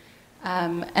testimony,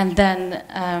 and then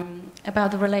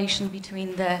about the relation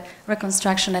between the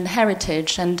reconstruction and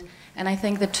heritage. And I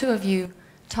think the two of you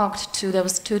talked to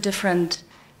those two different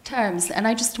terms, and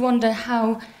I just wonder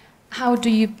how do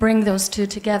you bring those two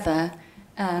together,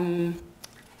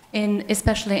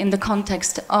 especially in the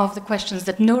context of the questions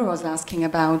that Noor was asking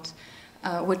about,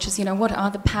 which is, what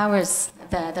are the powers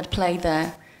there that play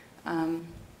there? I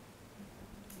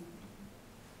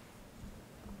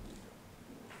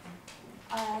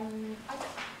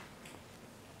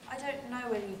don't know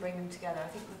whether you bring them together. I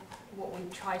think what we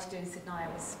tried to do in Sydnaya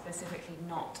was specifically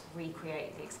not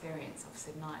recreate the experience of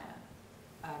Sydnaya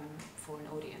for an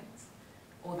audience,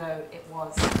 although it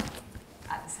was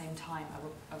at the same time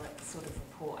a sort of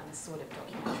report and a sort of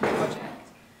documentary project.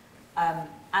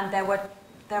 And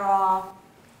there are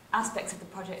aspects of the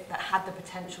project that had the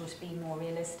potential to be more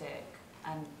realistic,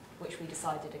 and which we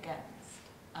decided against.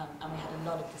 And we had a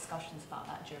lot of discussions about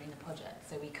that during the project.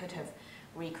 So we could have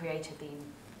recreated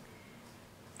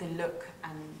the look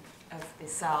of the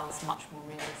cells much more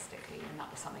realistically, and that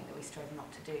was something that we strove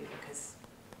not to do because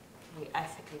we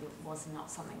ethically was not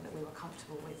something that we were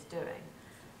comfortable with doing.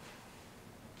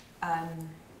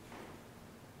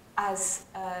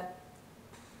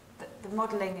 The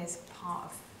modelling is part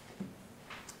of.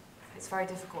 It's very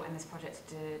difficult in this project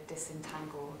to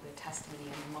disentangle the testimony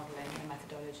and the modelling and the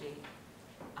methodology.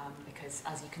 Because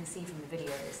as you can see from the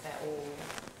videos, they're all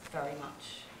very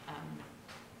much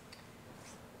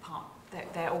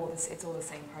it's all the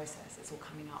same process. It's all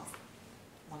coming out of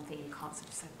one thing. You can't sort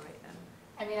of separate them.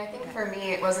 I mean, I think for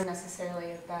me, it wasn't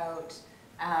necessarily about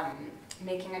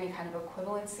making any kind of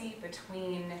equivalency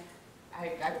between.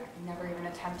 I never even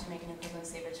attempt to make an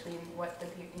equivalency between what the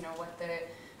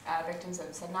victims of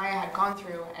Sydnaya had gone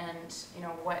through and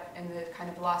the kind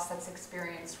of loss that's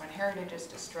experienced when heritage is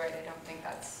destroyed. I don't think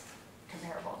that's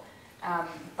comparable.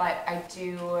 But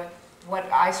what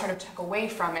I sort of took away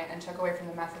from it and took away from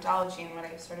the methodology and what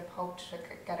I sort of hoped to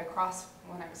get across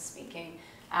when I was speaking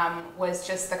was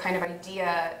just the kind of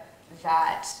idea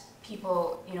that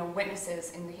people,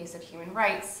 witnesses in the case of human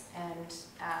rights and,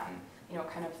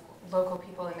 kind of local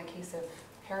people in the case of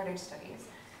heritage studies,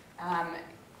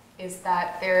 is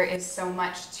that there is so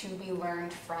much to be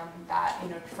learned from that,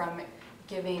 from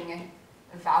giving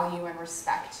value and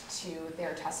respect to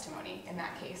their testimony in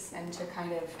that case, and to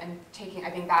kind of, taking, I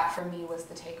think that for me was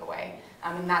the takeaway,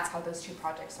 and that's how those two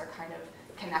projects are kind of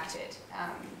connected,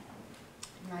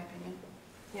 in my opinion.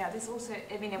 Yeah, this also,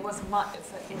 I mean, it was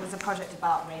a project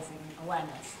about raising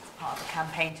awareness. It's part of a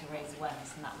campaign to raise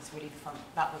awareness, and that was really fun.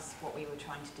 That was what we were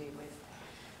trying to do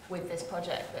with this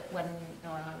project. But when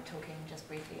Noor and I were talking just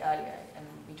briefly earlier, and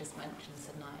we just mentioned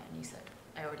Sydnaya, and you said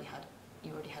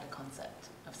you already had a concept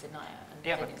of Sydnaya. And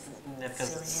yeah, because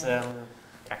it's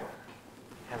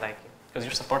I like it because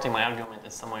you're supporting my argument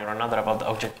in some way or another about the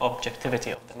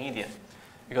objectivity of the media.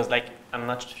 Because I'm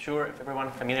not sure if everyone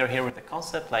familiar here with the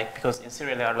concept, because in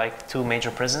Syria there are two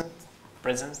major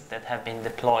prisons that have been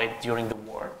deployed during the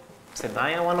war.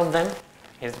 Sydnaya, one of them,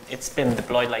 it's been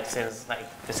deployed since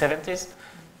the 70s,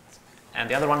 and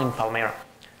the other one in Palmyra.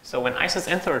 So when ISIS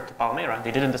entered Palmyra,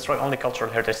 they didn't destroy only cultural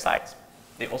heritage sites.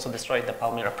 They also destroyed the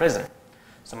Palmyra prison.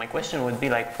 So my question would be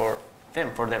for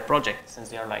them, for their project, since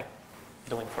they are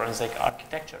doing forensic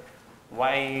architecture,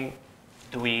 why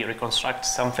do we reconstruct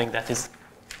something that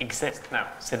exists now?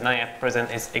 Sydnaya prison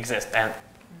exists, and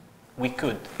we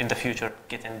could in the future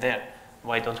get in there.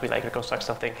 Why don't we reconstruct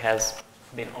something has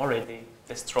been already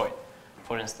destroyed,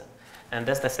 for instance? And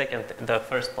that's the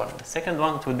first part. The second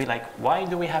one would be why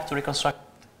do we have to reconstruct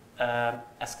a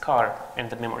scar in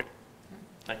the memory?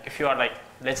 If you are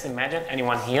let's imagine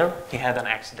anyone here, he had an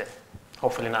accident,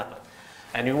 hopefully not,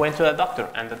 and you went to a doctor,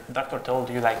 and the doctor told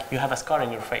you you have a scar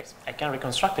in your face. I can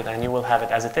reconstruct it, and you will have it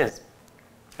as it is,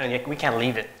 and we can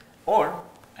leave it, or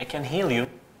I can heal you,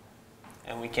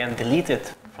 and we can delete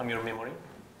it from your memory,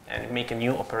 and make a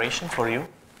new operation for you,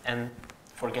 and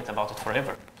forget about it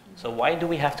forever. So why do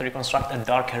we have to reconstruct a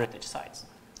dark heritage sites,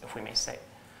 if we may say?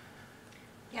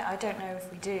 Yeah, I don't know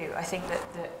if we do. I think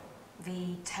that the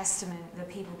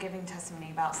people giving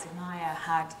testimony about Sydnaya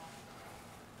had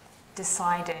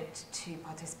decided to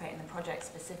participate in the project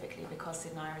specifically because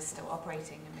Sydnaya is still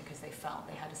operating and because they felt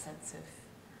they had a sense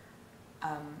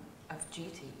of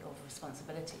duty, of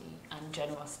responsibility and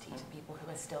generosity to people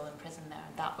who are still in prison there.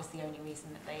 And that was the only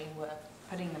reason that they were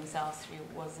putting themselves through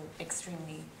was an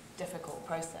extremely difficult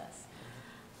process.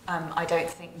 I don't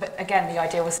think, but again, the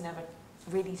idea was never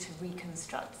really to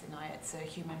reconstruct Sydnaya. It's a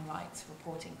human rights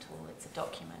reporting tool. It's a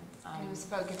document. It was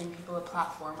about giving people a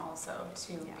platform also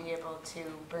to be able to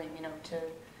bring, to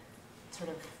sort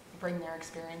of bring their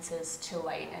experiences to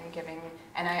light and giving.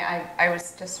 And I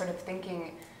was just sort of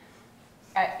thinking,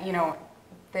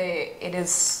 it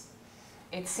is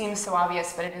it seems so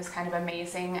obvious, but it is kind of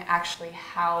amazing actually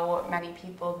how many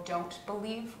people don't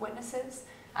believe witnesses.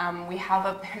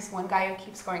 There's one guy who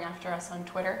keeps going after us on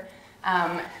Twitter,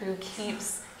 who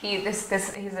keeps, he's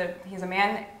a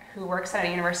man who works at a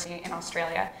university in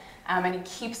Australia, and he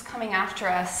keeps coming after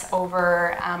us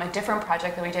over a different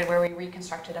project that we did where we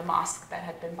reconstructed a mosque that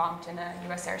had been bombed in a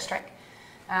US airstrike.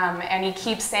 And he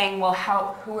keeps saying, well,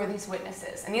 who are these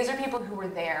witnesses? And these are people who were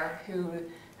there,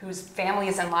 whose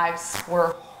families and lives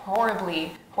were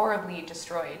horribly, horribly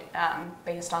destroyed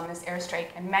based on this airstrike,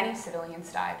 and many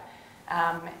civilians died,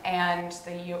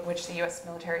 which the U.S.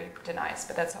 military denies,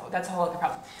 but that's a whole other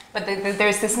problem. But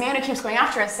there's this man who keeps going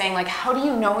after us saying, like, how do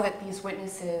you know that these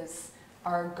witnesses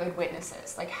are good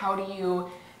witnesses? Like, how do you...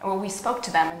 Well, we spoke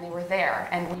to them and they were there,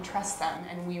 and we trust them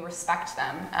and we respect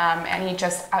them. And he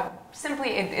just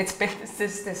it's been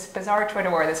this bizarre Twitter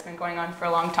war that's been going on for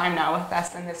a long time now with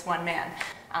us and this one man.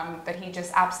 But he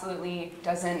just absolutely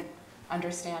doesn't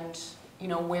understand,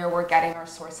 where we're getting our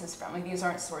sources from. Like, these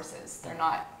aren't sources. They're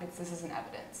not. This isn't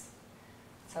evidence.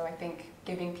 So I think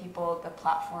giving people the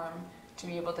platform to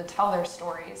be able to tell their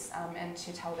stories and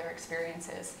to tell their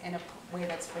experiences in a way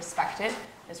that's respected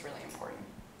is really important.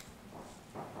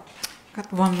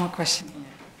 Got one more question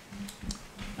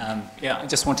here. I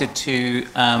just wanted to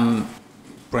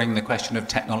bring the question of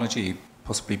technology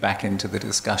possibly back into the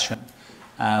discussion.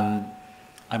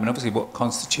 Obviously what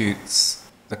constitutes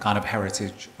the kind of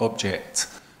heritage object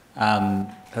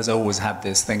has always had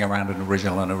this thing around an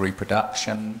original and a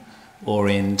reproduction, or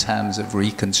in terms of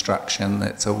reconstruction,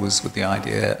 it's always with the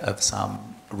idea of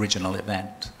some original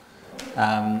event.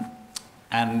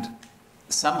 And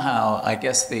somehow, I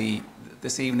guess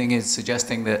this evening is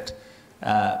suggesting that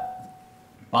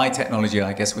by technology,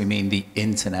 I guess we mean the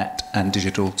internet and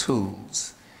digital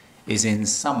tools, is in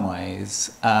some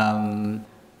ways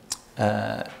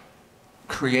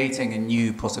creating a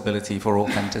new possibility for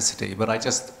authenticity. But I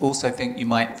just also think you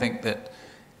might think that,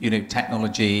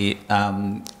 technology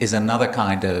is another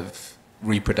kind of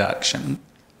reproduction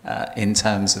in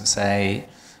terms of, say,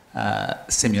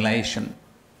 simulation.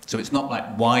 So it's not like,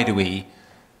 why do we...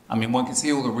 one can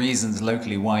see all the reasons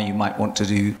locally why you might want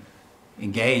to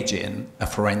engage in a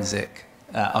forensic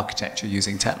architecture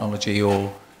using technology,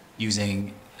 or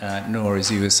using, Noor,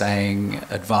 as you were saying,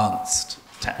 advanced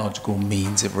technological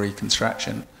means of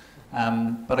reconstruction.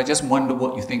 But I just wonder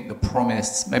what you think the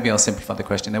promise, maybe I'll simplify the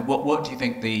question there, what do you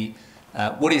think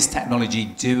what is technology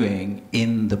doing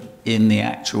in the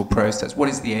actual process? What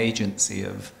is the agency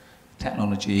of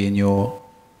technology in your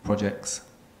projects?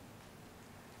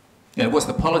 What's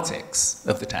the politics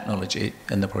of the technology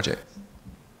in the project?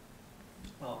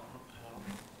 Well,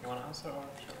 you want to answer, or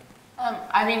should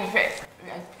I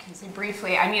can say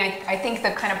briefly. I think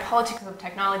the kind of politics of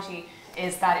technology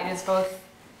is that it is both.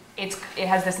 It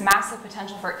has this massive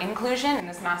potential for inclusion and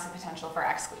this massive potential for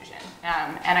exclusion.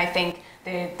 And I think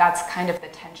that's kind of the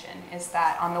tension. Is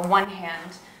that on the one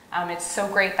hand, it's so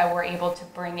great that we're able to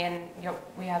bring in.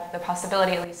 We have the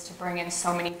possibility, at least, to bring in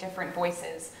so many different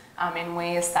voices. In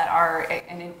ways that are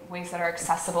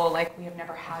accessible, like we have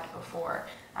never had before,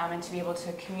 and to be able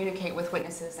to communicate with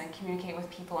witnesses and communicate with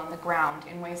people on the ground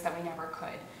in ways that we never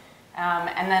could.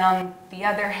 And then on the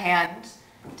other hand,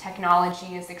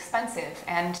 technology is expensive,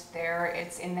 and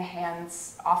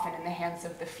it's often in the hands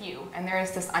of the few, and there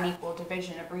is this unequal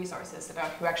division of resources about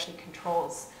who actually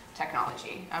controls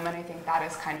technology, and I think that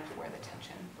is kind of where the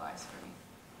tension lies for me.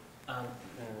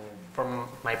 From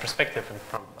my perspective and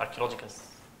from archaeological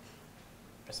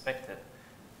perspective,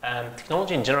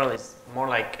 technology in general is more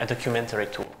like a documentary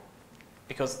tool,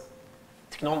 because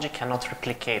technology cannot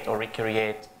replicate or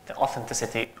recreate the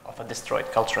authenticity of a destroyed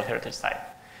cultural heritage site.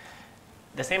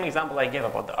 The same example I gave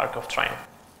about the Arc of Triumph.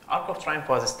 Arc of Triumph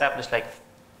was established like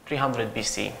 300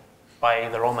 BC by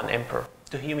the Roman emperor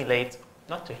to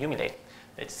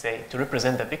to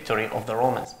represent the victory of the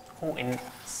Romans, who in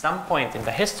some point in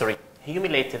the history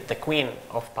humiliated the queen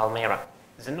of Palmyra,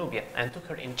 Zenobia, and took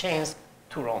her in chains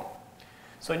to Rome.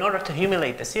 So in order to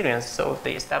humiliate the Syrians, so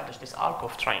they established this Arc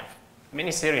of Triumph.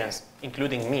 Many Syrians,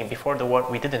 including me, before the war,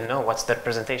 we didn't know what's the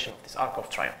representation of this Arc of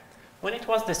Triumph. When it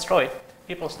was destroyed,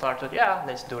 people started,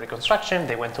 let's do reconstruction.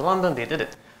 They went to London, they did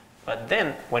it. But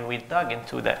then, when we dug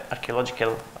into the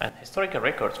archaeological and historical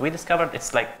records, we discovered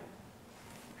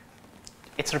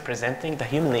it's representing the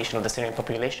humiliation of the Syrian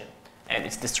population, and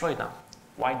it's destroyed now.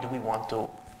 Why do we want to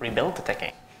rebuild it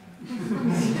again?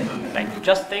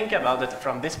 Just think about it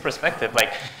from this perspective.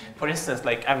 For instance,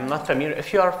 I'm not familiar.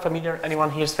 If you are familiar, anyone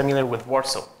here is familiar with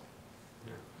Warsaw?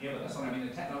 Yeah, but that's what I mean.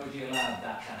 The technology allowed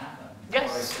that to happen.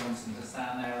 Yes. For instance, to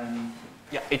stand there and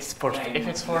Yeah, it's for if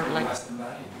it's for like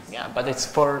yeah, but it's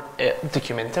for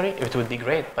documentary. It would be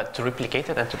great, but to replicate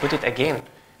it and to put it again,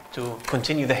 to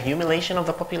continue the humiliation of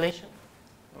the population,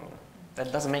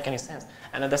 that doesn't make any sense.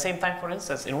 And at the same time, for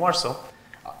instance, in Warsaw,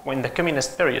 when the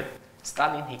communist period,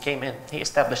 Stalin he came in, he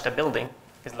established a building.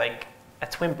 It's like a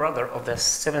twin brother of the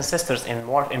Seven Sisters in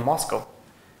Moscow,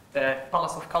 the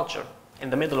Palace of Culture in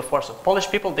the middle of Warsaw. Polish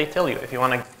people, they tell you if you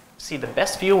want to see the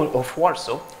best view of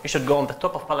Warsaw, you should go on the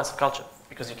top of Palace of Culture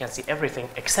because you can see everything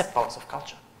except Palace of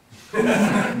Culture.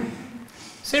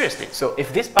 Seriously, so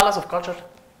if this Palace of Culture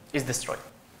is destroyed,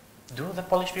 do the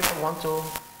Polish people want to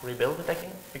rebuild it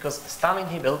again? Because Stalin,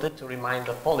 he built it to remind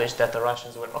the Polish that the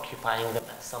Russians were occupying them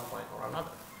at some point or another.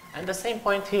 And the same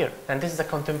point here, and this is a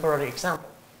contemporary example.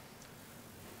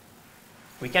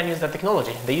 We can use the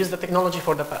technology. They use the technology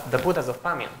for the Buddhas of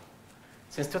Pamian.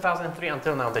 Since 2003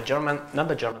 until now,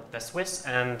 the Swiss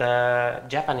and the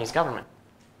Japanese government,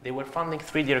 they were funding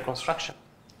 3D reconstruction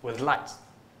with lights.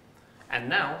 And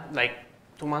now, like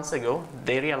 2 months ago,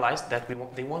 they realized that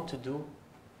they want to do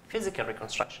physical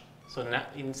reconstruction. So now,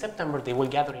 in September, they will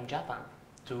gather in Japan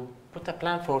to put a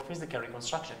plan for physical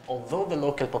reconstruction. Although the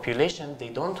local population, they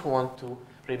don't want to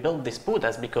rebuild these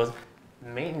Buddhas because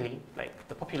mainly, like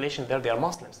the population there, they are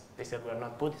Muslims. They said, we're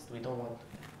not Buddhists, we don't want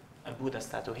a Buddha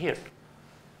statue here.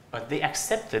 But they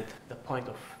accepted the point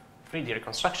of 3D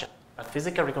reconstruction. But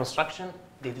physical reconstruction,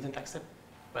 they didn't accept.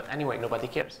 But anyway, nobody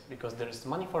cares because there is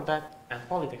money for that and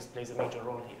politics plays a major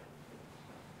role here.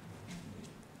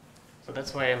 So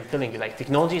that's why I'm telling you, like,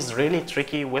 technology is a really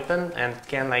tricky weapon and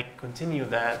can like continue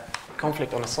the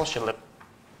conflict on a social level.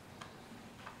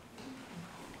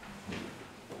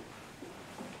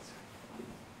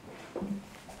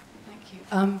 Thank you.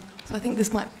 So I think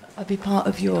this might be part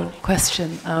of your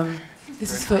question.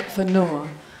 This is for Noor.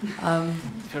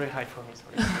 Very high for me,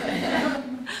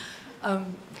 sorry.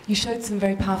 You showed some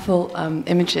very powerful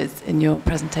images in your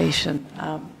presentation,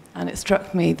 and it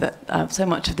struck me that so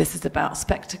much of this is about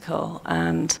spectacle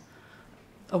and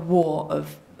a war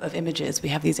of images. We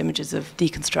have these images of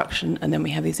deconstruction, and then we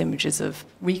have these images of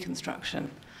reconstruction.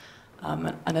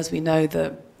 And as we know,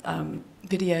 the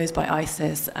videos by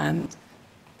ISIS and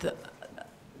the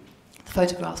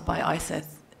photographs by ISIS,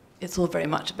 it's all very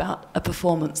much about a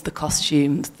performance, the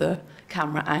costumes, the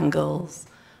camera angles,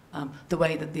 the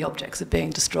way that the objects are being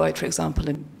destroyed, for example,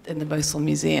 in the Mosul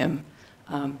Museum.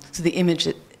 So the image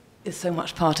is so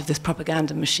much part of this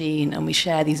propaganda machine, and we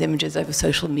share these images over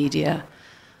social media.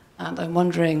 And I'm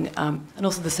wondering, and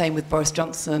also the same with Boris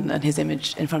Johnson and his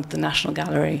image in front of the National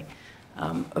Gallery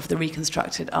of the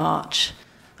reconstructed arch.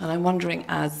 And I'm wondering,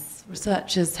 as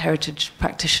researchers, heritage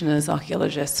practitioners,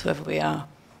 archaeologists, whoever we are,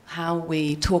 how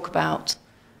we talk about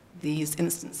these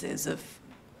instances of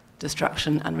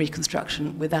destruction and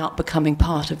reconstruction without becoming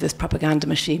part of this propaganda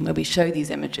machine where we show these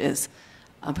images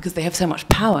because they have so much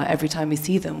power. Every time we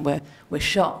see them, we're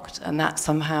shocked, and that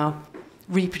somehow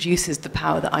reproduces the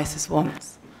power that ISIS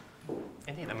wants.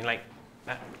 Indeed, I mean, like,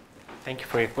 thank you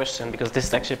for your question, because this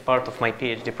is actually part of my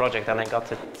PhD project, and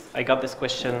I got this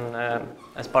question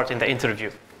as part in the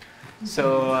interview.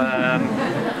 So,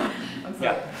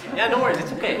 yeah, no worries,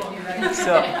 it's okay.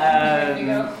 So,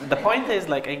 the point is,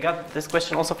 like, I got this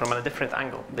question also from a different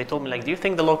angle. They told me, like, do you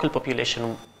think the local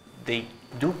population, they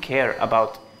do care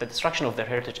about the destruction of their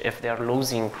heritage if they are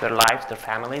losing their lives, their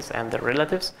families, and their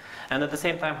relatives, and at the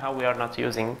same time, how we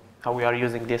are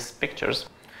using these pictures?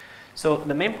 So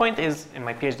the main point is, in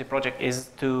my PhD project, is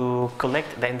to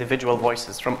collect the individual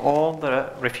voices from all the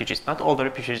refugees. Not all the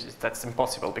refugees, that's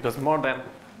impossible, because more than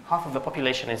half of the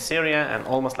population in Syria and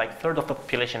almost like a third of the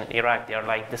population in Iraq, they are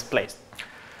like displaced.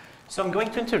 So I'm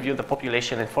going to interview the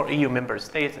population in 4 EU member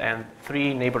states and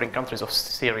 3 neighboring countries of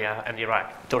Syria and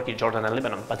Iraq, Turkey, Jordan, and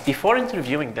Lebanon. But before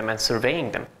interviewing them and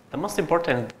surveying them, the most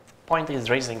important point is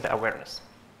raising the awareness.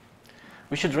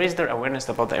 We should raise their awareness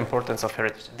about the importance of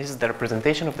heritage. This is the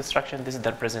representation of destruction, this is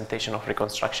the representation of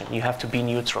reconstruction. You have to be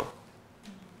neutral.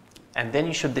 And then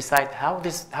you should decide how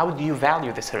do you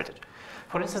value this heritage.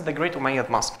 For instance, the Great Umayyad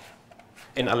Mosque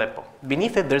in Aleppo.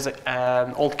 Beneath it, there's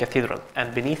an old cathedral,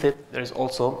 and beneath it, there's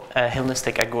also a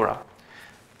Hellenistic agora.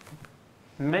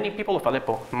 Many people of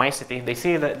Aleppo, my city, they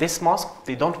see that this mosque,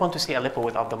 they don't want to see Aleppo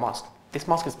without the mosque. This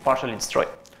mosque is partially destroyed.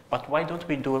 But why don't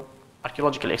we do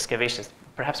archaeological excavations?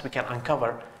 Perhaps we can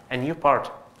uncover a new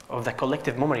part of the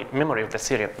collective memory of the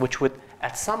Syrian, which would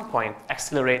at some point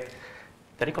accelerate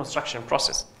the reconstruction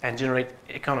process and generate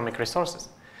economic resources.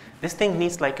 This thing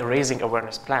needs like a raising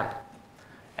awareness plan.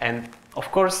 And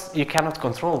of course, you cannot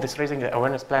control this raising the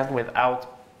awareness plan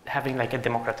without having like a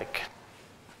democratic,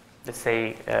 let's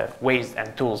say, ways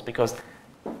and tools, because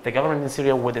The government in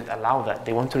Syria wouldn't allow that.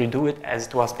 They want to redo it as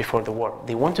it was before the war.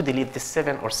 They want to delete the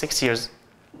 7 or 6 years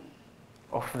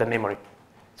of the memory.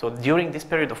 So during this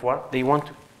period of war, they want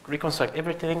to reconstruct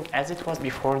everything as it was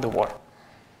before the war.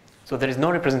 So there is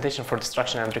no representation for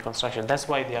destruction and reconstruction. That's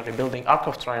why they are rebuilding Arc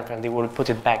of Triumph, and they will put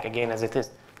it back again as it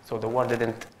is. So the war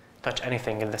didn't touch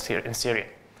anything in Syria.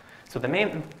 So the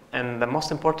main and the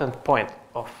most important point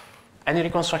of any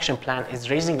reconstruction plan is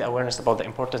raising the awareness about the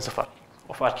importance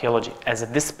of archaeology as a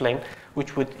discipline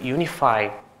which would unify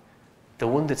the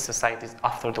wounded societies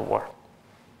after the war.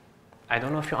 I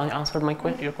don't know if you answered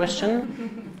your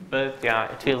question, but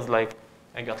yeah, it feels like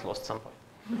I got lost some point.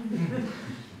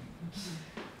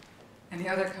 Any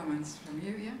other comments from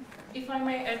you? Yeah. If I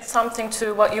may add something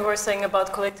to what you were saying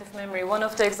about collective memory, one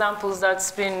of the examples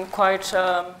that's been quite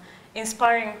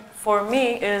inspiring for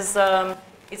me is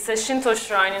it's a Shinto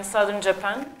shrine in southern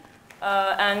Japan,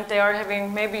 and they are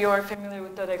having, maybe you are familiar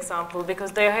with that example,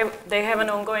 because they have an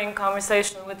ongoing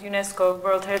conversation with UNESCO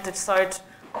World Heritage Site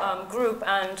group,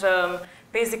 and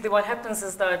basically what happens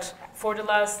is that for the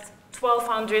last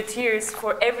 1200 years,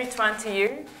 for every 20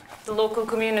 years, the local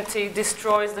community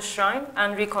destroys the shrine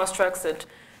and reconstructs it.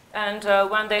 And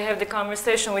when they have the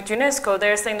conversation with UNESCO,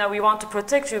 they're saying that we want to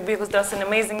protect you because that's an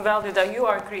amazing value that you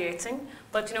are creating.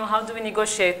 But how do we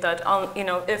negotiate that?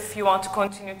 If you want to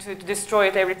continue to destroy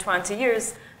it every 20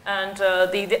 years, and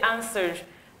the answer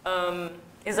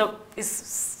is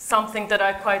something that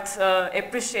I quite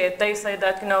appreciate. They say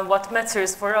that what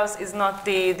matters for us is not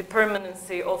the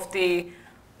permanency of the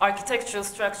architectural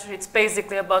structure. It's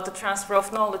basically about the transfer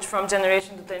of knowledge from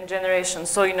generation to generation.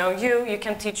 So you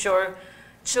can teach your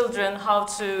children how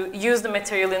to use the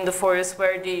material in the forest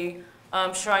where the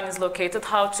shrine is located,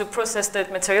 how to process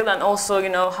that material, and also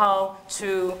how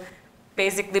to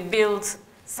basically build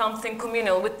something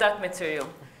communal with that material,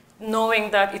 knowing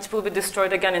that it will be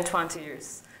destroyed again in 20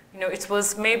 years.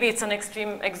 Maybe it's an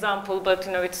extreme example, but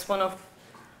it's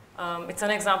it's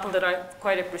an example that I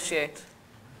quite appreciate.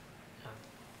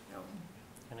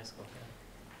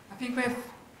 I think we have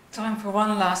time for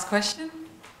one last question.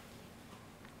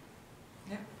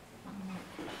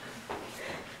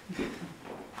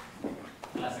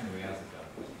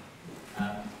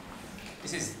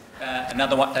 This is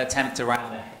another attempt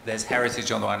around, there's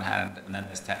heritage on the one hand and then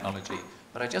there's technology.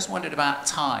 But I just wondered about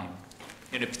time,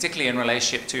 particularly in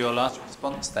relationship to your last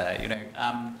response there.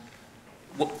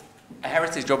 What a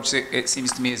heritage object, it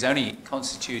seems to me, is only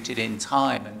constituted in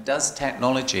time. And does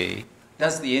technology,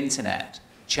 does the internet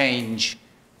change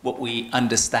what we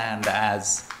understand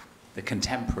as the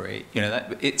contemporary?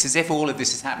 It's as if all of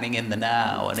this is happening in the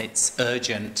now, and it's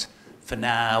urgent for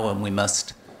now, and we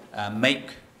must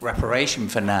make reparation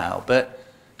for now. But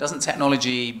doesn't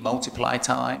technology multiply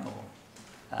time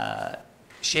or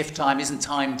shift time? Isn't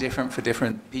time different for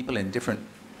different people in different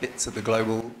bits of the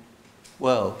global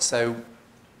world? So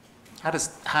how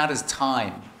does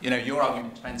time? Your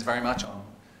argument depends very much on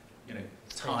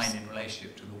time in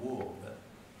relationship to the war.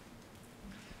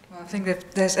 Well, I think that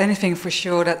if there's anything for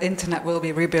sure, that internet will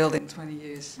be rebuilt in 20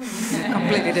 years in a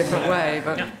completely different way.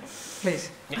 But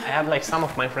please. Yeah, I have some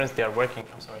of my friends, they are working.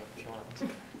 I'm sorry if you want to.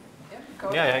 Go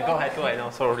ahead. No,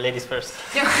 so ladies first.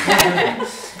 I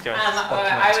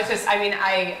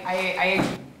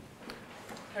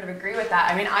sort of agree with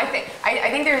that. I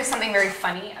think there is something very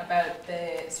funny about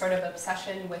the sort of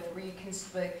obsession with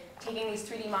taking these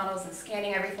 3D models and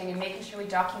scanning everything and making sure we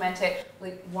document it.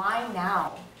 Why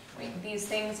now? These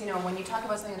things, when you talk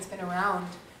about something that's been around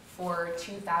for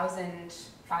 2,000,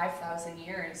 5,000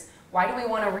 years, why do we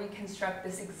want to reconstruct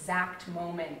this exact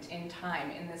moment in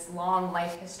time, in this long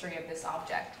life history of this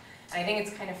object? And I think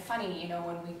it's kind of funny,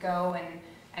 when we go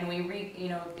and we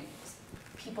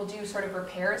people do sort of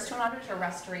repairs to an object or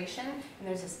restoration, and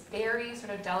there's this very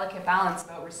sort of delicate balance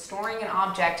about restoring an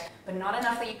object, but not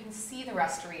enough that you can see the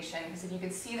restoration, because if you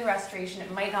could see the restoration,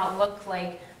 it might not look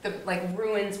like the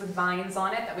ruins with vines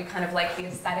on it that we kind of like the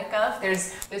aesthetic of.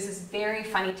 There's this very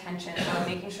funny tension about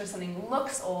making sure something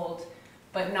looks old,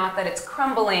 but not that it's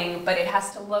crumbling, but it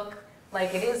has to look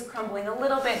like it is crumbling a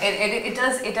little bit. It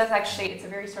does actually, it's a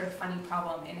very sort of funny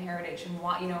problem in heritage, and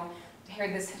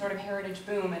this sort of heritage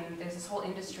boom, and there's this whole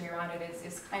industry around it,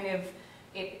 is kind of,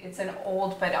 it's an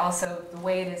old, but also the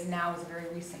way it is now is a very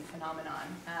recent phenomenon.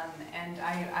 And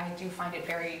I do find it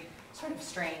very sort of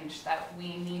strange that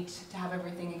we need to have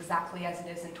everything exactly as it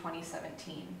is in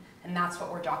 2017. And that's what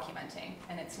we're documenting.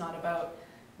 And it's not about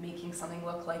making something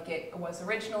look like it was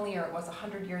originally, or it was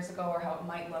 100 years ago, or how it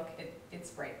might look.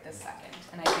 It's right this second.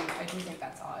 And I do think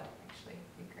that's odd, actually.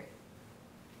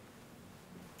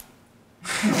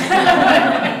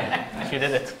 I agree. You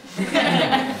did it.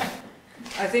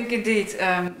 I think indeed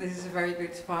this is a very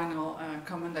good final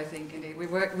comment. I think indeed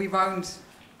we won't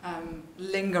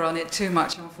linger on it too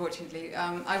much, unfortunately.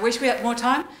 I wish we had more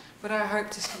time, but I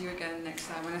hope to see you again next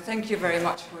time. And I thank you very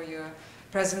much for your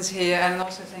presence here, and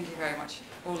also thank you very much,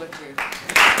 all of you.